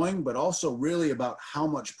they're going, but also really about how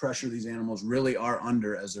much pressure these animals really are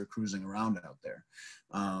under as they're cruising around out there.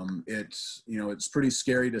 It's pretty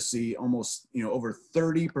scary to see almost, you know, over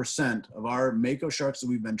 30% of our mako sharks that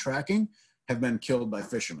we've been tracking have been killed by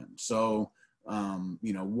fishermen. So,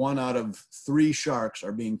 1 out of 3 sharks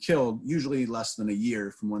are being killed, usually less than a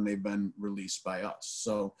year from when they've been released by us.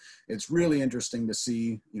 So it's really interesting to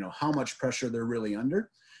see, you know, how much pressure they're really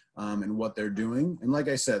under. And what they're doing. And like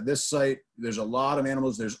I said, this site, there's a lot of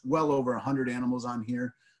animals. There's well over 100 animals on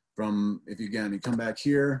here. From, if you come back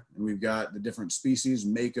here, and we've got the different species,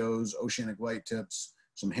 makos, oceanic whitetips,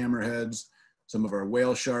 some hammerheads, some of our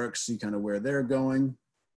whale sharks, see kind of where they're going.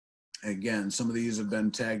 Again, some of these have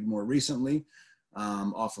been tagged more recently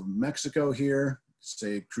off of Mexico here,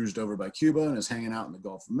 say cruised over by Cuba and is hanging out in the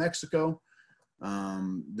Gulf of Mexico.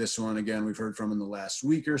 This one, again, we've heard from in the last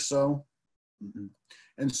week or so.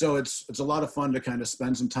 And so it's a lot of fun to kind of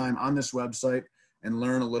spend some time on this website and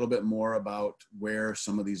learn a little bit more about where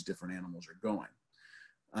some of these different animals are going.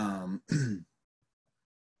 Let's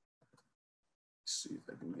see if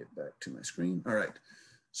I can get back to my screen. All right.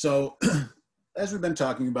 So as we've been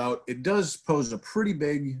talking about, it does pose a pretty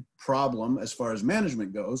big problem as far as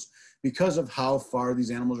management goes because of how far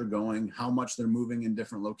these animals are going, how much they're moving in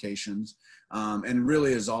different locations, and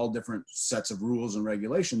really is all different sets of rules and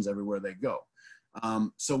regulations everywhere they go.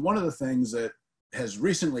 So one of the things that has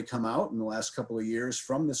recently come out in the last couple of years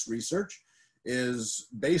from this research is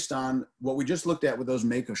based on what we just looked at with those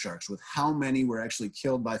mako sharks, with how many were actually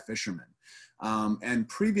killed by fishermen. And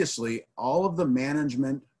previously, all of the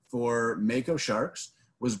management for mako sharks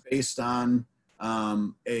was based on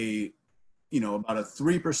about a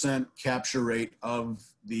 3% capture rate of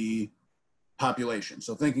the population.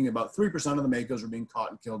 So thinking about 3% of the makos are being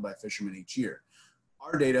caught and killed by fishermen each year.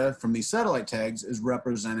 Our data from these satellite tags is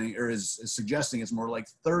representing, or is suggesting it's more like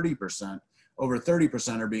 30% over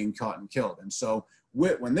 30% are being caught and killed. And so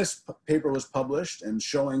when this paper was published and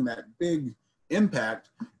showing that big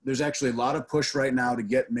impact, there's actually a lot of push right now to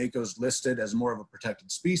get makos listed as more of a protected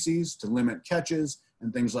species, to limit catches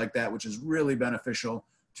and things like that, which is really beneficial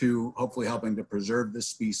to hopefully helping to preserve this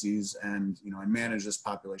species and, and manage this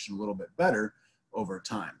population a little bit better over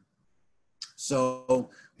time. So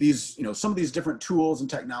these, some of these different tools and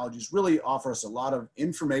technologies really offer us a lot of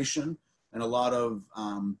information and a lot of,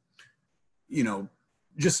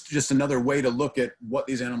 just another way to look at what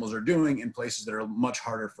these animals are doing in places that are much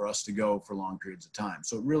harder for us to go for long periods of time.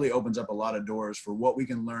 So it really opens up a lot of doors for what we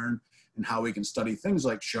can learn and how we can study things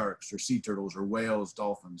like sharks or sea turtles or whales,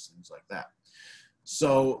 dolphins, things like that.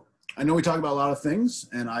 So I know we talk about a lot of things,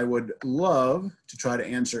 and I would love to try to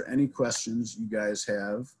answer any questions you guys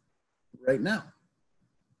have right now.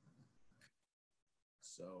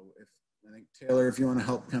 So I think Taylor, if you want to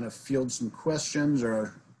help kind of field some questions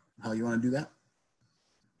or how you want to do that.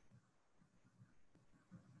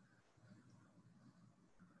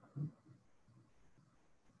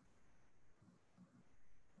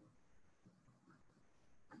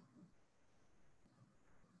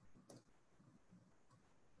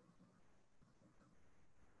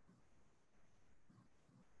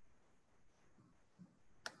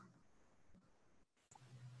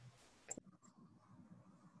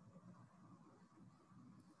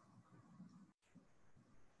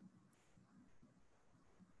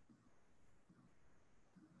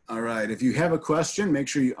 All right, if you have a question, make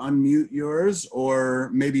sure you unmute yours or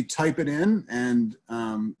maybe type it in, and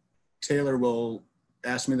Taylor will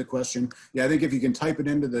ask me the question. Yeah, I think if you can type it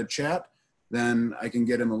into the chat, then I can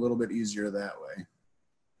get him a little bit easier that way,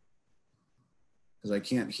 because I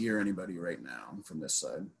can't hear anybody right now from this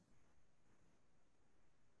side.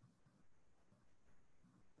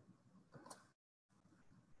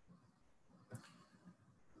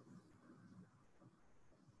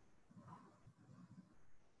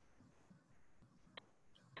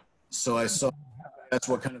 So I saw that's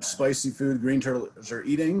what kind of spicy food green turtles are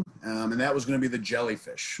eating. And that was going to be the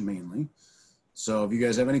jellyfish mainly. So if you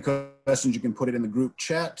guys have any questions, you can put it in the group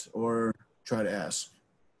chat or try to ask.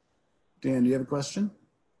 Dan, do you have a question?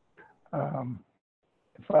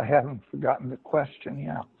 If I haven't forgotten the question,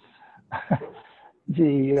 yeah.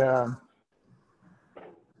 The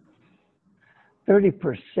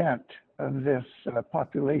 30% of this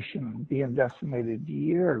population being decimated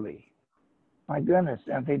yearly. My goodness,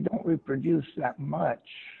 and they don't reproduce that much.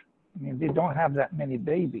 I mean, they don't have that many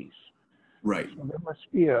babies. Right. So there must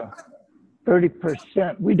be a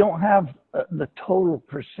 30%. We don't have the total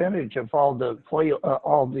percentage of all the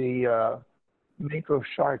mako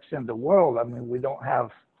sharks in the world. I mean, we don't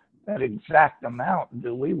have that exact amount,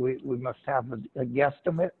 do we? We must have a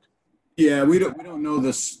guesstimate. Yeah, we don't know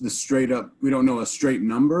the straight up. We don't know a straight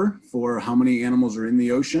number for how many animals are in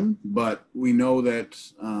the ocean, but we know that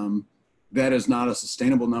that is not a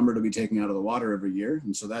sustainable number to be taken out of the water every year.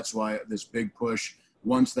 And so that's why this big push,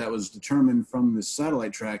 once that was determined from the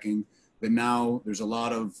satellite tracking, that now there's a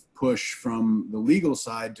lot of push from the legal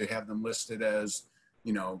side to have them listed as,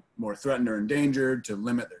 more threatened or endangered, to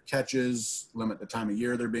limit their catches, limit the time of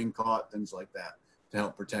year they're being caught, things like that, to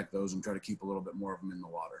help protect those and try to keep a little bit more of them in the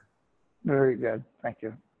water. Very good, thank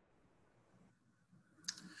you.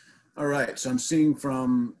 All right, so I'm seeing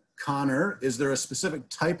from Connor, is there a specific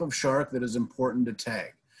type of shark that is important to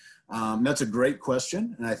tag? That's a great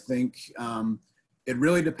question. And I think it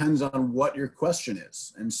really depends on what your question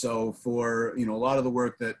is. And so for, a lot of the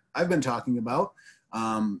work that I've been talking about,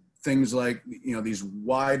 things like, these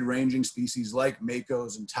wide ranging species like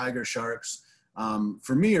makos and tiger sharks,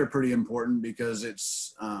 for me are pretty important because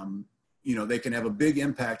it's, they can have a big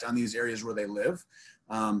impact on these areas where they live.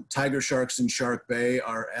 Tiger sharks in Shark Bay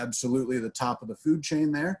are absolutely the top of the food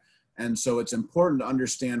chain there. And so it's important to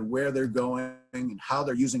understand where they're going and how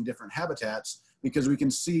they're using different habitats, because we can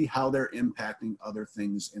see how they're impacting other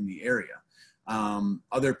things in the area.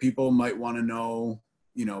 Other people might want to know,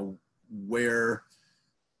 where,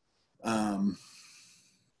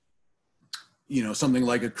 something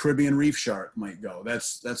like a Caribbean reef shark might go.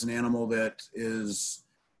 That's an animal that is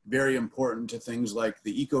very important to things like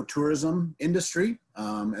the ecotourism industry.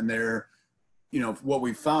 And they're, what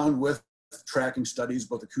we found with tracking studies,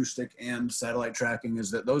 both acoustic and satellite tracking, is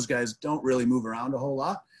that those guys don't really move around a whole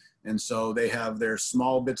lot. And so they have their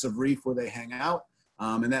small bits of reef where they hang out.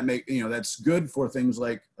 And that that's good for things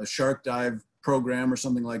like a shark dive program or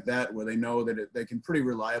something like that, where they know that they can pretty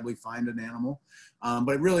reliably find an animal.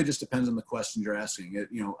 But it really just depends on the question you're asking.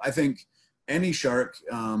 I think any shark,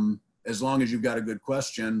 as long as you've got a good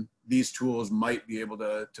question, these tools might be able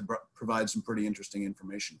to provide some pretty interesting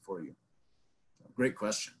information for you. Great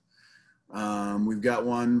question. We've got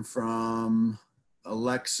one from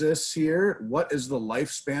Alexis here. What is the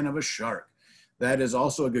lifespan of a shark? That is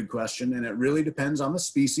also a good question, and it really depends on the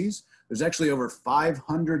species. There's actually over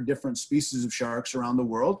 500 different species of sharks around the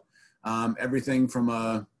world. Everything from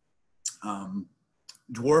a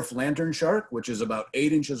dwarf lantern shark, which is about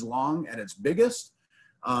 8 inches long at its biggest,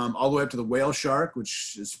 all the way up to the whale shark,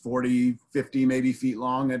 which is 40, 50 maybe feet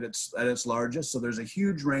long at its largest. So there's a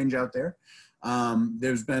huge range out there.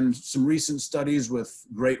 There's been some recent studies with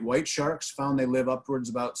great white sharks, found they live upwards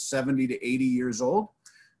about 70 to 80 years old.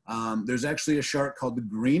 There's actually a shark called the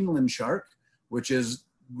Greenland shark, which is,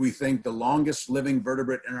 we think, the longest living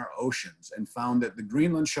vertebrate in our oceans, and found that the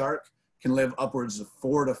Greenland shark can live upwards of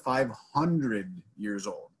 400 to 500 years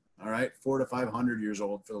old. All right, 400 to 500 years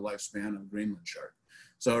old for the lifespan of a Greenland shark.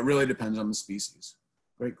 So it really depends on the species.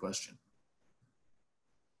 Great question.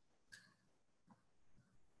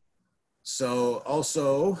 So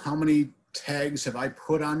also, how many tags have I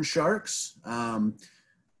put on sharks?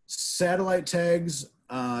 Satellite tags,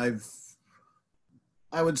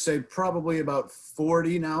 I would say probably about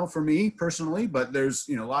 40 now for me personally, but there's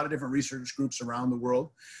a lot of different research groups around the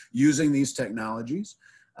world using these technologies.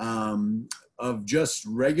 Of just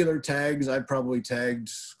regular tags, I've probably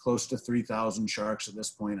tagged close to 3,000 sharks at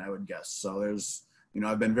this point, I would guess. So there's,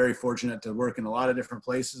 I've been very fortunate to work in a lot of different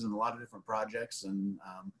places and a lot of different projects, and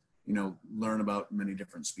learn about many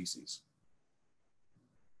different species.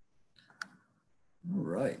 All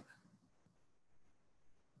right.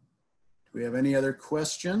 Do we have any other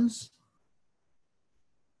questions?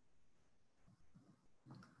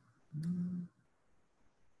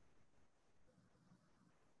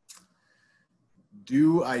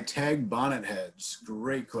 Do I tag bonnet heads?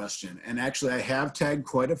 Great question. And actually, I have tagged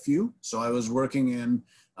quite a few. So I was working in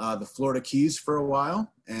the Florida Keys for a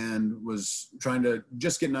while and was trying to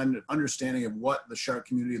just get an understanding of what the shark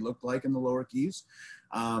community looked like in the lower Keys.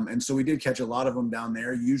 And so we did catch a lot of them down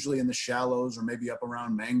there, usually in the shallows or maybe up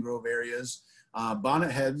around mangrove areas.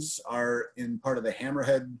 Bonnet heads are in part of the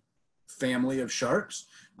hammerhead family of sharks.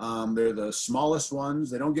 They're the smallest ones.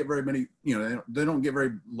 They don't get very many, they don't get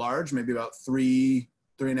very large, maybe about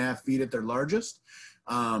 3.5 feet at their largest.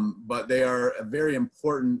 But they are a very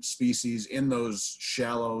important species in those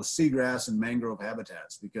shallow seagrass and mangrove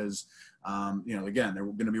habitats because, again, they're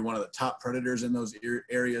going to be one of the top predators in those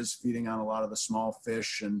areas, feeding on a lot of the small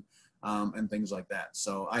fish and things like that.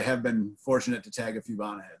 So I have been fortunate to tag a few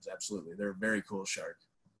bonnet heads. Absolutely. They're a very cool shark.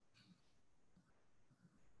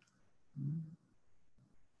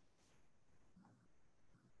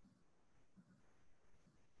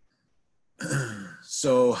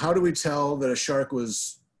 So how do we tell that a shark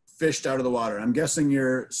was fished out of the water? I'm guessing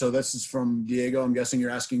so this is from Diego. I'm guessing you're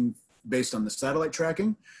asking based on the satellite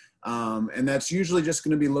tracking. And that's usually just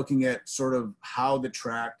going to be looking at sort of how the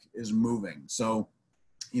track is moving. So,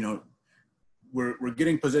 we're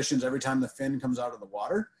getting positions every time the fin comes out of the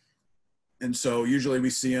water. And so usually we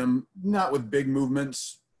see them not with big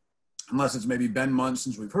movements, unless it's maybe been months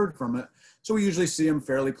since we've heard from it. So we usually see them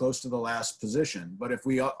fairly close to the last position. But if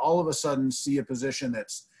we all of a sudden see a position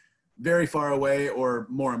that's very far away, or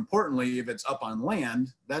more importantly, if it's up on land,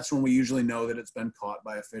 that's when we usually know that it's been caught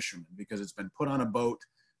by a fisherman, because it's been put on a boat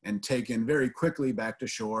and taken very quickly back to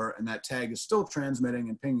shore, and that tag is still transmitting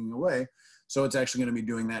and pinging away. So it's actually going to be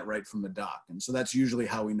doing that right from the dock. And so that's usually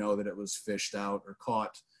how we know that it was fished out or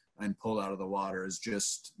caught and pulled out of the water, is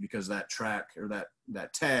just because that track or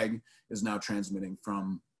that tag is now transmitting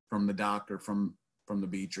from the dock or from the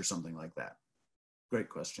beach or something like that. Great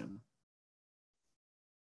question.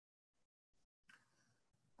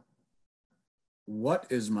 What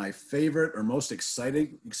is my favorite or most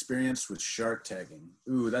exciting experience with shark tagging?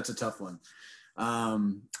 Ooh, that's a tough one.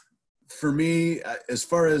 For me, as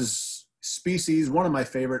far as species, one of my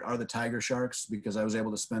favorite are the tiger sharks, because I was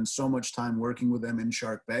able to spend so much time working with them in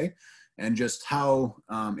Shark Bay, and just how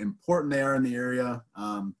important they are in the area.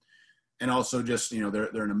 And also just,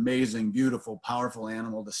 they're an amazing, beautiful, powerful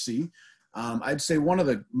animal to see. I'd say one of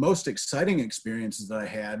the most exciting experiences that I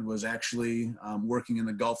had was actually working in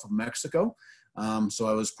the Gulf of Mexico. So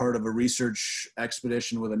I was part of a research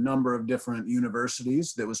expedition with a number of different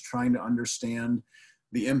universities that was trying to understand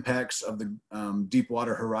the impacts of the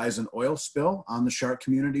Deepwater Horizon oil spill on the shark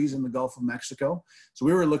communities in the Gulf of Mexico. So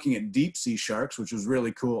we were looking at deep sea sharks, which was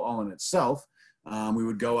really cool all in itself. We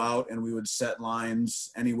would go out and we would set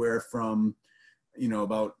lines anywhere from,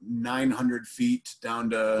 about 900 feet down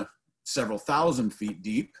to several thousand feet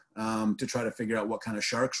deep to try to figure out what kind of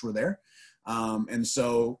sharks were there. And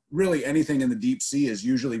so really anything in the deep sea is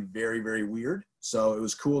usually very, very weird. So it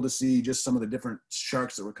was cool to see just some of the different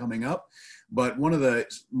sharks that were coming up. But one of the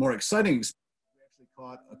more exciting, we actually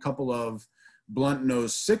caught a couple of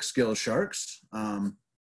blunt-nosed six-gill sharks,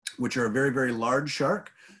 which are a very, very large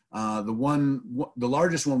shark. The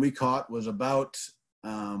largest one we caught was about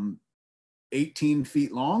 18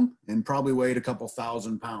 feet long and probably weighed a couple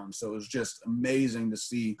thousand pounds. So it was just amazing to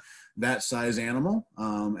see that size animal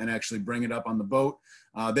and actually bring it up on the boat.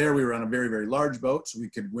 There we were on a very, very large boat, so we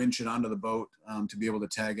could winch it onto the boat to be able to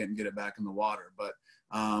tag it and get it back in the water. But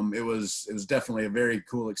it was definitely a very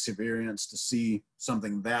cool experience to see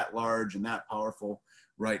something that large and that powerful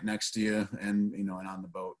right next to you and, you know, and on the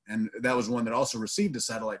boat. And that was one that also received a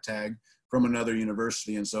satellite tag from another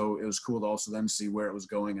university. And so it was cool to also then see where it was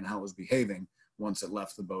going and how it was behaving once it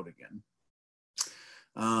left the boat again.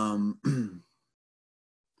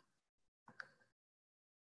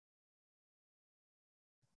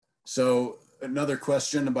 So another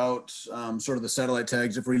question about sort of the satellite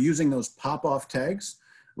tags. If we're using those pop-off tags,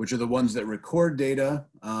 which are the ones that record data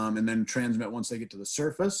and then transmit once they get to the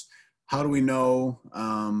surface, how do we know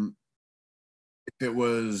if it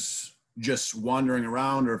was just wandering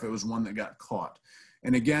around or if it was one that got caught?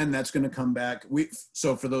 And again, that's going to come back.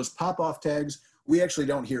 So for those pop-off tags, we actually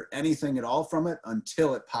don't hear anything at all from it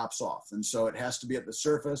until it pops off. And so it has to be at the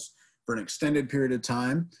surface for an extended period of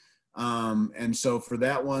time. And so for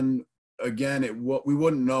that one, again, we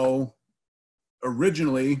wouldn't know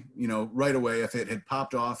originally, you know, right away if it had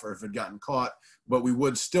popped off or if it had gotten caught, but we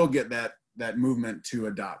would still get that movement to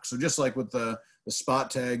a dock. So just like with the spot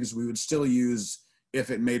tags, we would still use if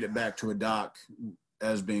it made it back to a dock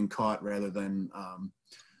as being caught rather than,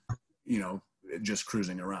 you know, just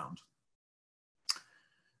cruising around.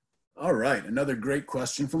 All right, another great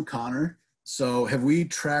question from Connor. So have I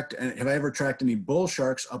ever tracked any bull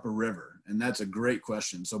sharks up a river? And that's a great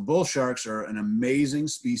question. So bull sharks are an amazing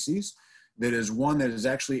species that is one that is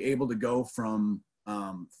actually able to go from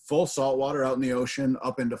full saltwater out in the ocean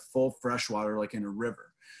up into full freshwater like in a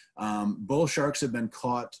river. Bull sharks have been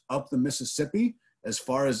caught up the Mississippi as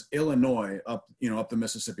far as Illinois, up the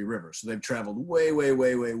Mississippi River. So they've traveled way, way,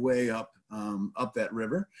 way, way, way up that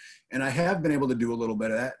river. And I have been able to do a little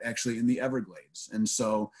bit of that actually in the Everglades. And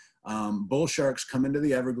so bull sharks come into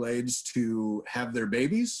the Everglades to have their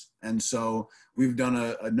babies. And so we've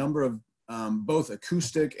done a number of both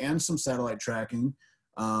acoustic and some satellite tracking,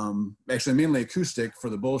 actually mainly acoustic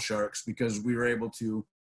for the bull sharks, because we were able to,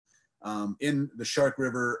 in the Shark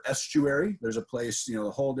River estuary, there's a place, you know,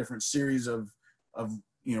 a whole different series of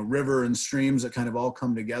you know, river and streams that kind of all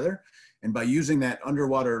come together. And by using that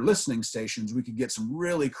underwater listening stations, we could get some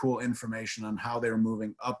really cool information on how they were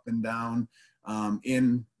moving up and down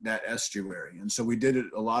in that estuary. And so we did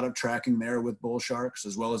a lot of tracking there with bull sharks,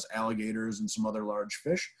 as well as alligators and some other large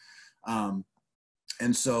fish.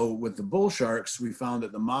 And so with the bull sharks, we found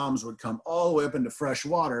that the moms would come all the way up into fresh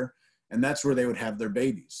water, and that's where they would have their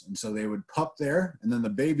babies. And so they would pup there, and then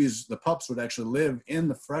the pups would actually live in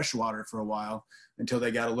the fresh water for a while until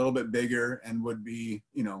they got a little bit bigger and would be,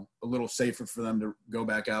 you know, a little safer for them to go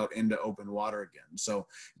back out into open water again. So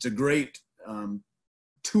it's a great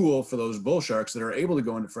tool for those bull sharks that are able to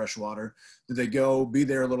go into fresh water, that they go be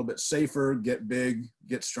there a little bit safer, get big,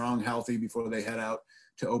 get strong, healthy before they head out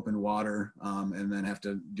to open water and then have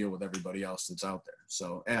to deal with everybody else that's out there.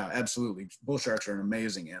 So yeah, absolutely. Bull sharks are an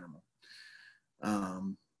amazing animal.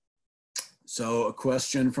 So a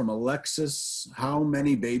question from Alexis: how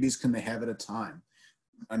many babies can they have at a time?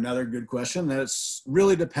 Another good question. That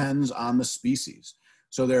really depends on the species.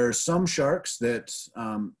 So there are some sharks that,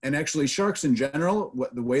 and actually sharks in general,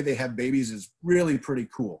 the way they have babies is really pretty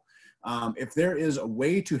cool. If there is a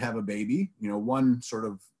way to have a baby, you know, one sort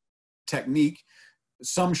of technique,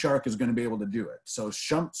 some shark is going to be able to do it. So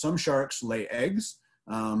some sharks lay eggs.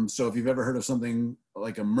 So if you've ever heard of something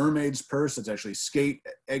like a mermaid's purse, it's actually skate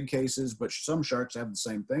egg cases, but some sharks have the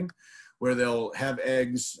same thing, where they'll have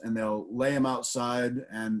eggs and they'll lay them outside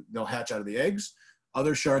and they'll hatch out of the eggs.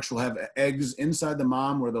 Other sharks will have eggs inside the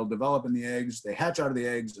mom where they'll develop in the eggs, they hatch out of the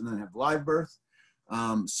eggs and then have live birth.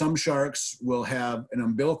 Some sharks will have an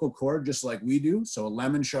umbilical cord just like we do. So a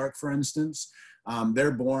lemon shark, for instance,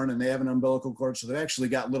 they're born and they have an umbilical cord. So they've actually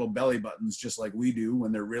got little belly buttons just like we do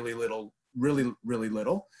when they're really little, really, really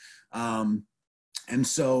little. And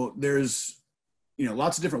so there's, you know,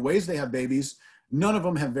 lots of different ways they have babies. None of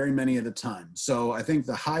them have very many at a time. So I think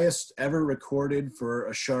the highest ever recorded for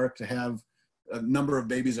a shark to have a number of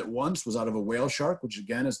babies at once was out of a whale shark, which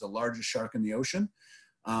again is the largest shark in the ocean.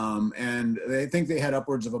 And they think they had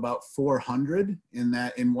upwards of about 400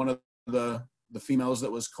 in one of the females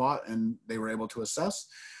that was caught, and they were able to assess.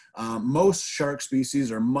 Most shark species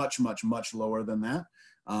are much, much, much lower than that.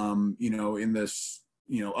 You know, in this,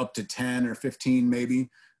 you know, up to 10 or 15 maybe.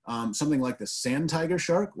 something like the sand tiger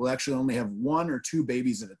shark will actually only have 1 or 2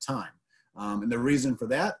 babies at a time. And the reason for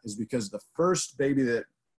that is because the first baby that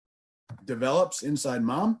develops inside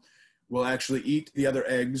mom will actually eat the other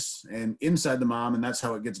eggs and inside the mom, and that's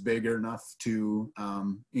how it gets bigger enough to,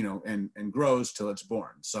 you know, and grows till it's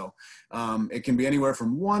born. So it can be anywhere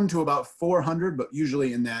from 1 to about 400, but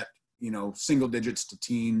usually in that, you know, single digits to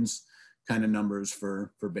teens kind of numbers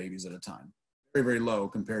for babies at a time. Very, very low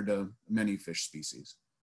compared to many fish species.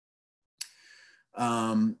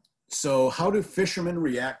 So how do fishermen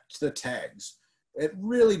react to the tags? It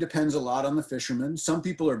really depends a lot on the fishermen. Some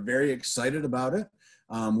people are very excited about it.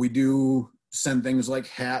 We do send things like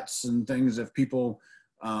hats and things if people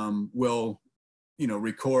will, you know,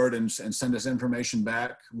 record and send us information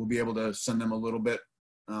back. We'll be able to send them a little bit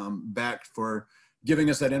back for giving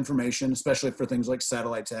us that information, especially for things like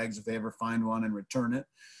satellite tags if they ever find one and return it.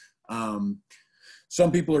 Some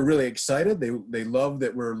people are really excited. They love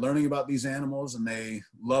that we're learning about these animals and they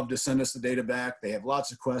love to send us the data back. They have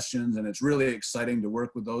lots of questions and it's really exciting to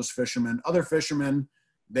work with those fishermen. Other fishermen,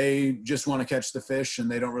 they just want to catch the fish and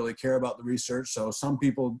they don't really care about the research. So some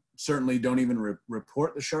people certainly don't even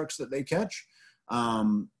report the sharks that they catch.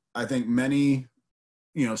 I think many,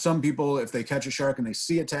 you know, some people, if they catch a shark and they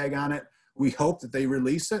see a tag on it, we hope that they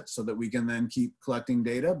release it so that we can then keep collecting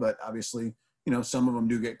data. But obviously, you know, some of them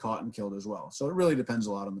do get caught and killed as well. So it really depends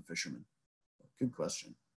a lot on the fishermen. Good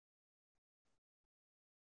question.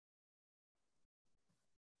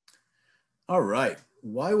 All right.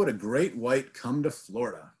 Why would a great white come to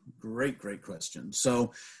Florida? Great, great question.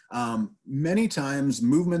 So many times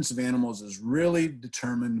movements of animals is really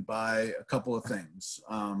determined by a couple of things.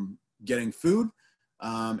 Getting food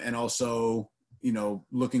and also, you know,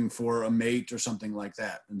 looking for a mate or something like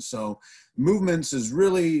that. And so movements is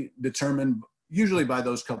really determined usually by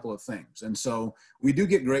those couple of things. And so we do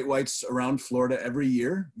get great whites around Florida every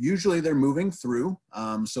year. Usually they're moving through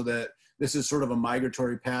so that this is sort of a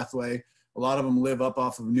migratory pathway. A lot of them live up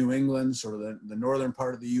off of New England, sort of the northern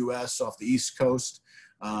part of the US off the East Coast.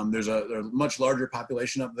 There's a much larger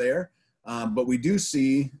population up there. But we do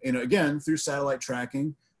see, you know, again, through satellite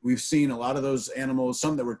tracking, we've seen a lot of those animals,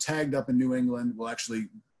 some that were tagged up in New England will actually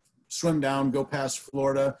swim down, go past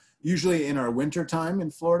Florida, usually in our winter time in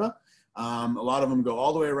Florida. A lot of them go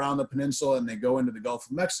all the way around the peninsula and they go into the Gulf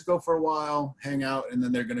of Mexico for a while, hang out, and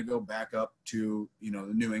then they're going to go back up to, you know,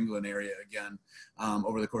 the New England area again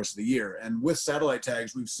over the course of the year. And with satellite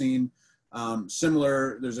tags, we've seen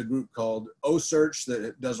similar, there's a group called O-Search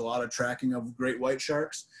that does a lot of tracking of great white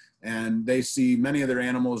sharks. And they see many of their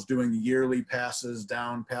animals doing yearly passes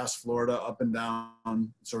down past Florida, up and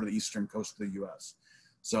down sort of the eastern coast of the US.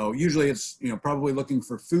 So usually it's, you know, probably looking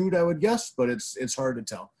for food, I would guess, but it's hard to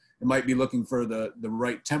tell. It might be looking for the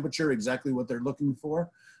right temperature, exactly what they're looking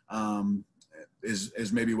for,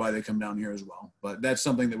 is maybe why they come down here as well. But that's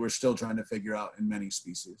something that we're still trying to figure out in many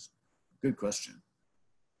species. Good question.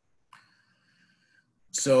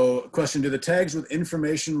 So question, do the tags with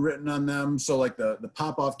information written on them, so like the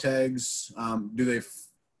pop-off tags, do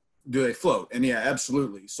they float? And yeah,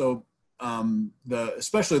 absolutely. So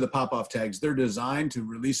especially the pop-off tags, they're designed to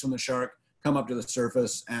release from the shark, come up to the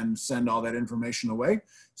surface and send all that information away.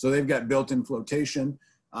 So they've got built-in flotation.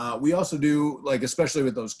 We also do, like, especially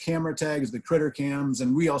with those camera tags, the critter cams,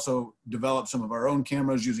 and we also develop some of our own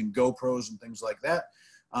cameras using GoPros and things like that.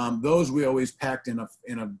 Those we always packed in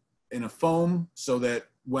a foam so that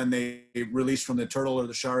when they released from the turtle or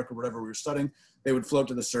the shark or whatever we were studying, they would float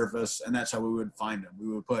to the surface, and that's how we would find them. We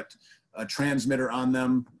would put a transmitter on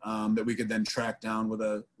them that we could then track down with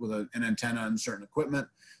an antenna and certain equipment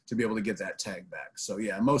to be able to get that tag back. So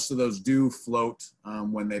yeah, most of those do float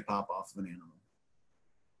when they pop off of an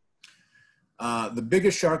animal. The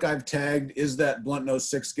biggest shark I've tagged is that blunt-nosed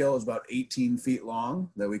six-gill. Is about 18 feet long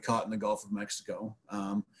that we caught in the Gulf of Mexico.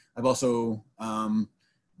 I've also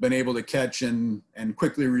been able to catch and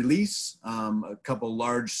quickly release a couple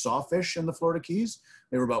large sawfish in the Florida Keys.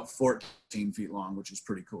 They were about 14 feet long, which is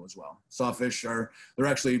pretty cool as well. Sawfish they're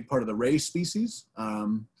actually part of the ray species,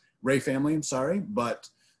 ray family, I'm sorry, but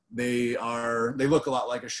they look a lot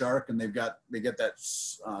like a shark, and they get that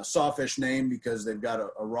sawfish name because they've got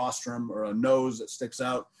a rostrum or a nose that sticks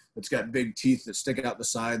out. It's got big teeth that stick out the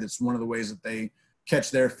side. That's one of the ways that they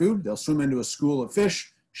catch their food. They'll swim into a school of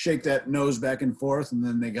fish, shake that nose back and forth, and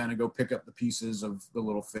then they kind of go pick up the pieces of the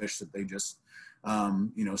little fish that they just,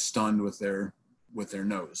 you know, stunned with their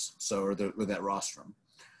nose, so or with that rostrum.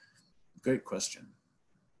 Great question.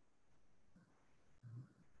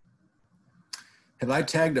 Have I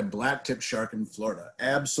tagged a black tip shark in Florida?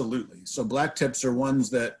 Absolutely. So black tips are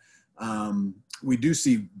ones that we do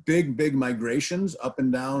see big migrations up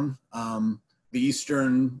and down the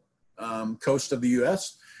eastern coast of the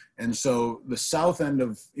US. And so the south end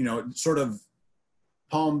of, you know, sort of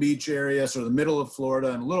Palm Beach area, sort of the middle of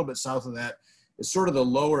Florida and a little bit south of that is sort of the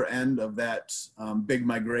lower end of that big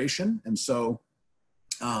migration. And so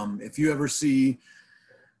if you ever see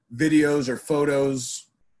videos or photos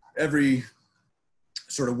every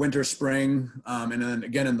sort of winter, spring, and then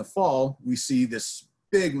again in the fall, we see this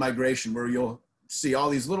big migration where you'll see all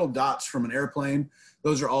these little dots from an airplane.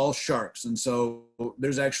 Those are all sharks. And so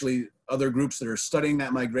there's actually other groups that are studying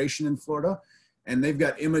that migration in Florida, and they've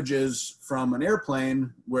got images from an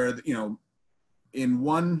airplane where, you know, in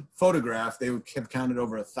one photograph, they have counted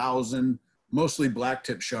over 1,000, mostly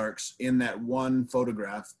blacktip sharks in that one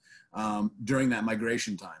photograph during that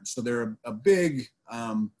migration time. So they're a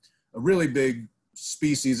really big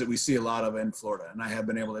species that we see a lot of in Florida. And I have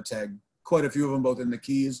been able to tag quite a few of them, both in the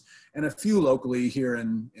Keys and a few locally here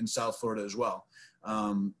in South Florida as well.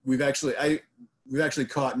 We've actually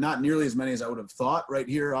caught not nearly as many as I would have thought right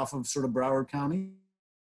here off of sort of Broward County.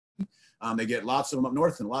 They get lots of them up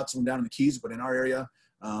north and lots of them down in the Keys, but in our area,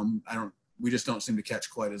 we just don't seem to catch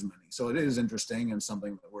quite as many. So it is interesting and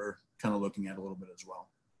something that we're kind of looking at a little bit as well.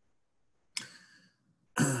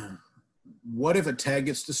 What if a tag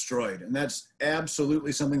gets destroyed? And that's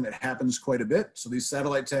absolutely something that happens quite a bit. So these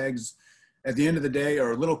satellite tags, at the end of the day,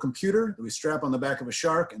 are a little computer that we strap on the back of a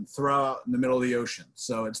shark and throw out in the middle of the ocean.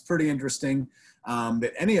 So it's pretty interesting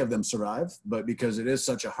that any of them survive, but because it is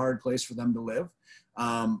such a hard place for them to live.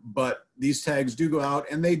 But these tags do go out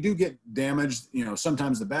and they do get damaged. You know,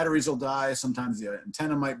 sometimes the batteries will die, sometimes the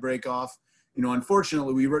antenna might break off. You know,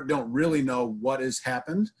 unfortunately, we don't really know what has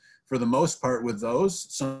happened for the most part with those.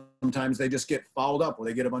 Sometimes they just get fouled up or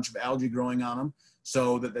they get a bunch of algae growing on them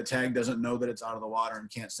so that the tag doesn't know that it's out of the water and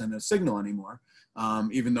can't send a signal anymore.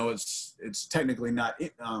 Even though it's technically not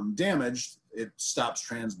damaged, it stops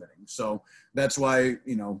transmitting. So that's why,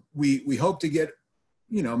 you know, we hope to get,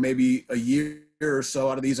 you know, maybe a year or so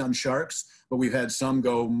out of these on sharks, but we've had some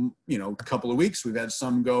go, you know, a couple of weeks. We've had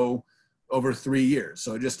some go over 3 years.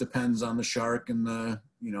 So it just depends on the shark and the,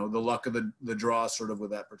 you know, the luck of the draw sort of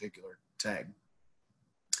with that particular tag.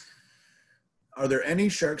 Are there any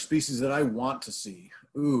shark species that I want to see?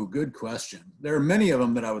 Ooh, good question. There are many of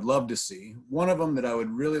them that I would love to see. One of them that I would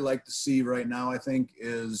really like to see right now, I think,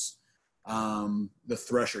 is the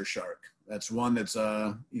thresher shark. That's one that's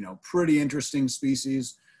a, you know, pretty interesting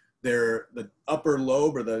species. The upper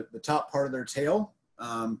lobe or the top part of their tail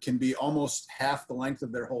can be almost half the length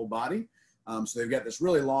of their whole body. So they've got this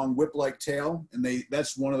really long whip-like tail, and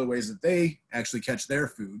that's one of the ways that they actually catch their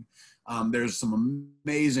food. There's some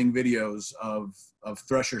amazing videos of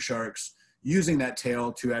thresher sharks using that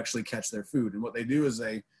tail to actually catch their food. And what they do is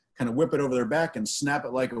they kind of whip it over their back and snap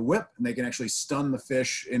it like a whip, and they can actually stun the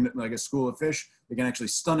fish in like a school of fish. They can actually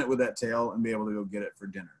stun it with that tail and be able to go get it for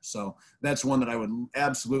dinner. So that's one that I would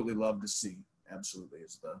absolutely love to see. Absolutely,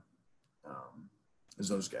 is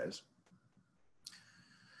those guys.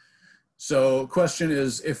 So question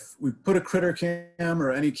is, if we put a critter cam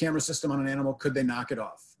or any camera system on an animal, could they knock it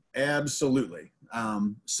off? Absolutely.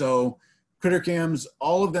 So critter cams,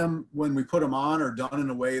 all of them, when we put them on, are done in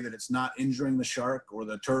a way that it's not injuring the shark or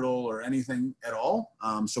the turtle or anything at all.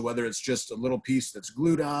 So whether it's just a little piece that's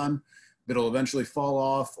glued on that'll eventually fall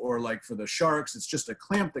off, or like for the sharks, it's just a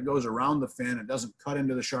clamp that goes around the fin. It doesn't cut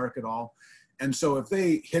into the shark at all. And so if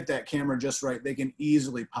they hit that camera just right, they can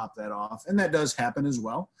easily pop that off. And that does happen as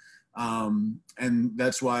well. And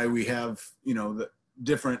that's why we have, you know, the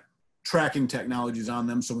different tracking technologies on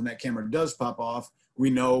them. So when that camera does pop off, we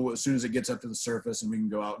know as soon as it gets up to the surface, and we can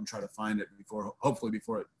go out and try to find it hopefully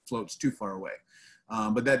before it floats too far away.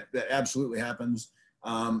 But that absolutely happens.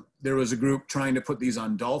 There was a group trying to put these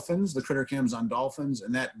on dolphins, the critter cams on dolphins,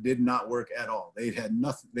 and that did not work at all. They had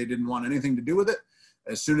nothing, they didn't want anything to do with it.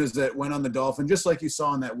 As soon as that went on the dolphin, just like you saw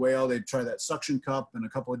on that whale, they'd try that suction cup and a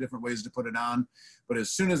couple of different ways to put it on. But as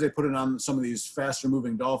soon as they put it on some of these faster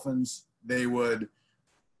moving dolphins, they would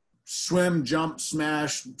swim, jump,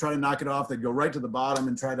 smash, try to knock it off. They'd go right to the bottom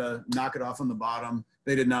and try to knock it off on the bottom.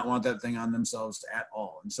 They did not want that thing on themselves at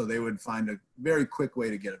all. And so they would find a very quick way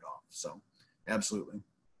to get it off. So absolutely.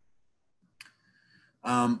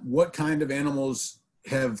 What kind of animals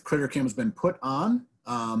have critter cams been put on?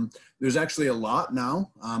 There's actually a lot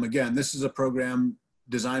now. Again, this is a program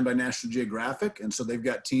designed by National Geographic, and so they've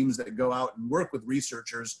got teams that go out and work with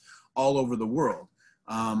researchers all over the world.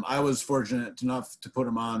 I was fortunate enough to put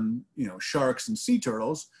them on, you know, sharks and sea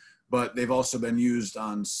turtles, but they've also been used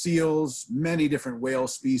on seals, many different whale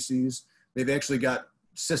species. They've actually got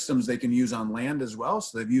systems they can use on land as well.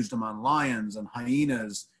 So they've used them on lions and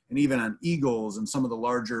hyenas and even on eagles and some of the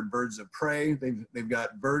larger birds of prey. They've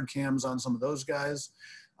got bird cams on some of those guys.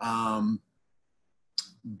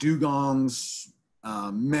 Dugongs,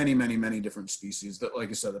 many different species. That, like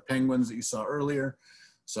I said, the penguins that you saw earlier.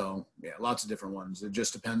 So yeah, lots of different ones. It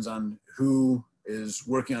just depends on who is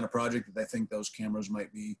working on a project that they think those cameras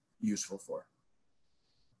might be useful for.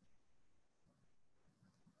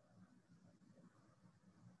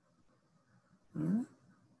 All right.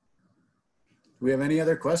 Do we have any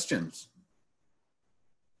other questions?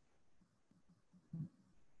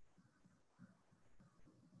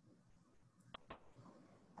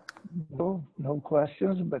 No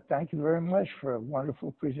questions, but thank you very much for a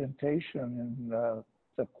wonderful presentation. And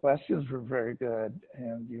the questions were very good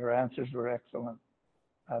and your answers were excellent,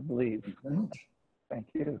 I believe. Thank you very much. Thank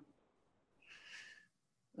you.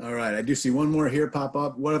 All right, I do see one more here pop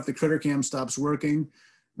up. What if the critter cam stops working?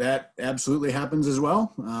 That absolutely happens as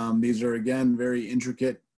well. These are, again, very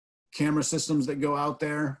intricate camera systems that go out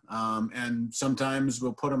there. And sometimes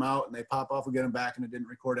we'll put them out and they pop off, we'll get them back and it didn't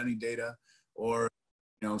record any data. Or,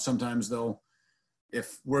 you know, sometimes they'll,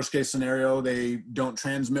 if worst case scenario, they don't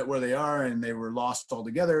transmit where they are and they were lost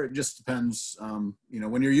altogether. It just depends. You know,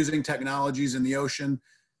 when you're using technologies in the ocean,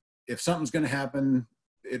 if something's going to happen,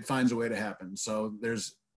 it finds a way to happen. So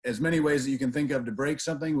there's as many ways that you can think of to break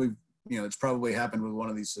something. We've, you know, it's probably happened with one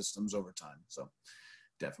of these systems over time. So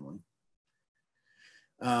definitely.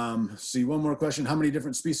 See, one more question. How many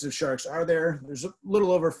different species of sharks are there? There's a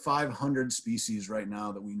little over 500 species right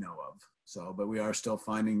now that we know of. So, but we are still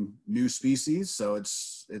finding new species. So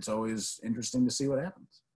it's always interesting to see what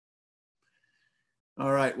happens.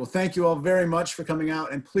 All right. Well, thank you all very much for coming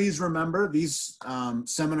out. And please remember, these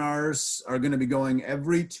seminars are going to be going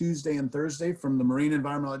every Tuesday and Thursday from the Marine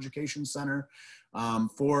Environmental Education Center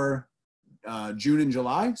for June and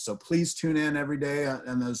July. So please tune in every day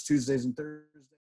on those Tuesdays and Thursdays.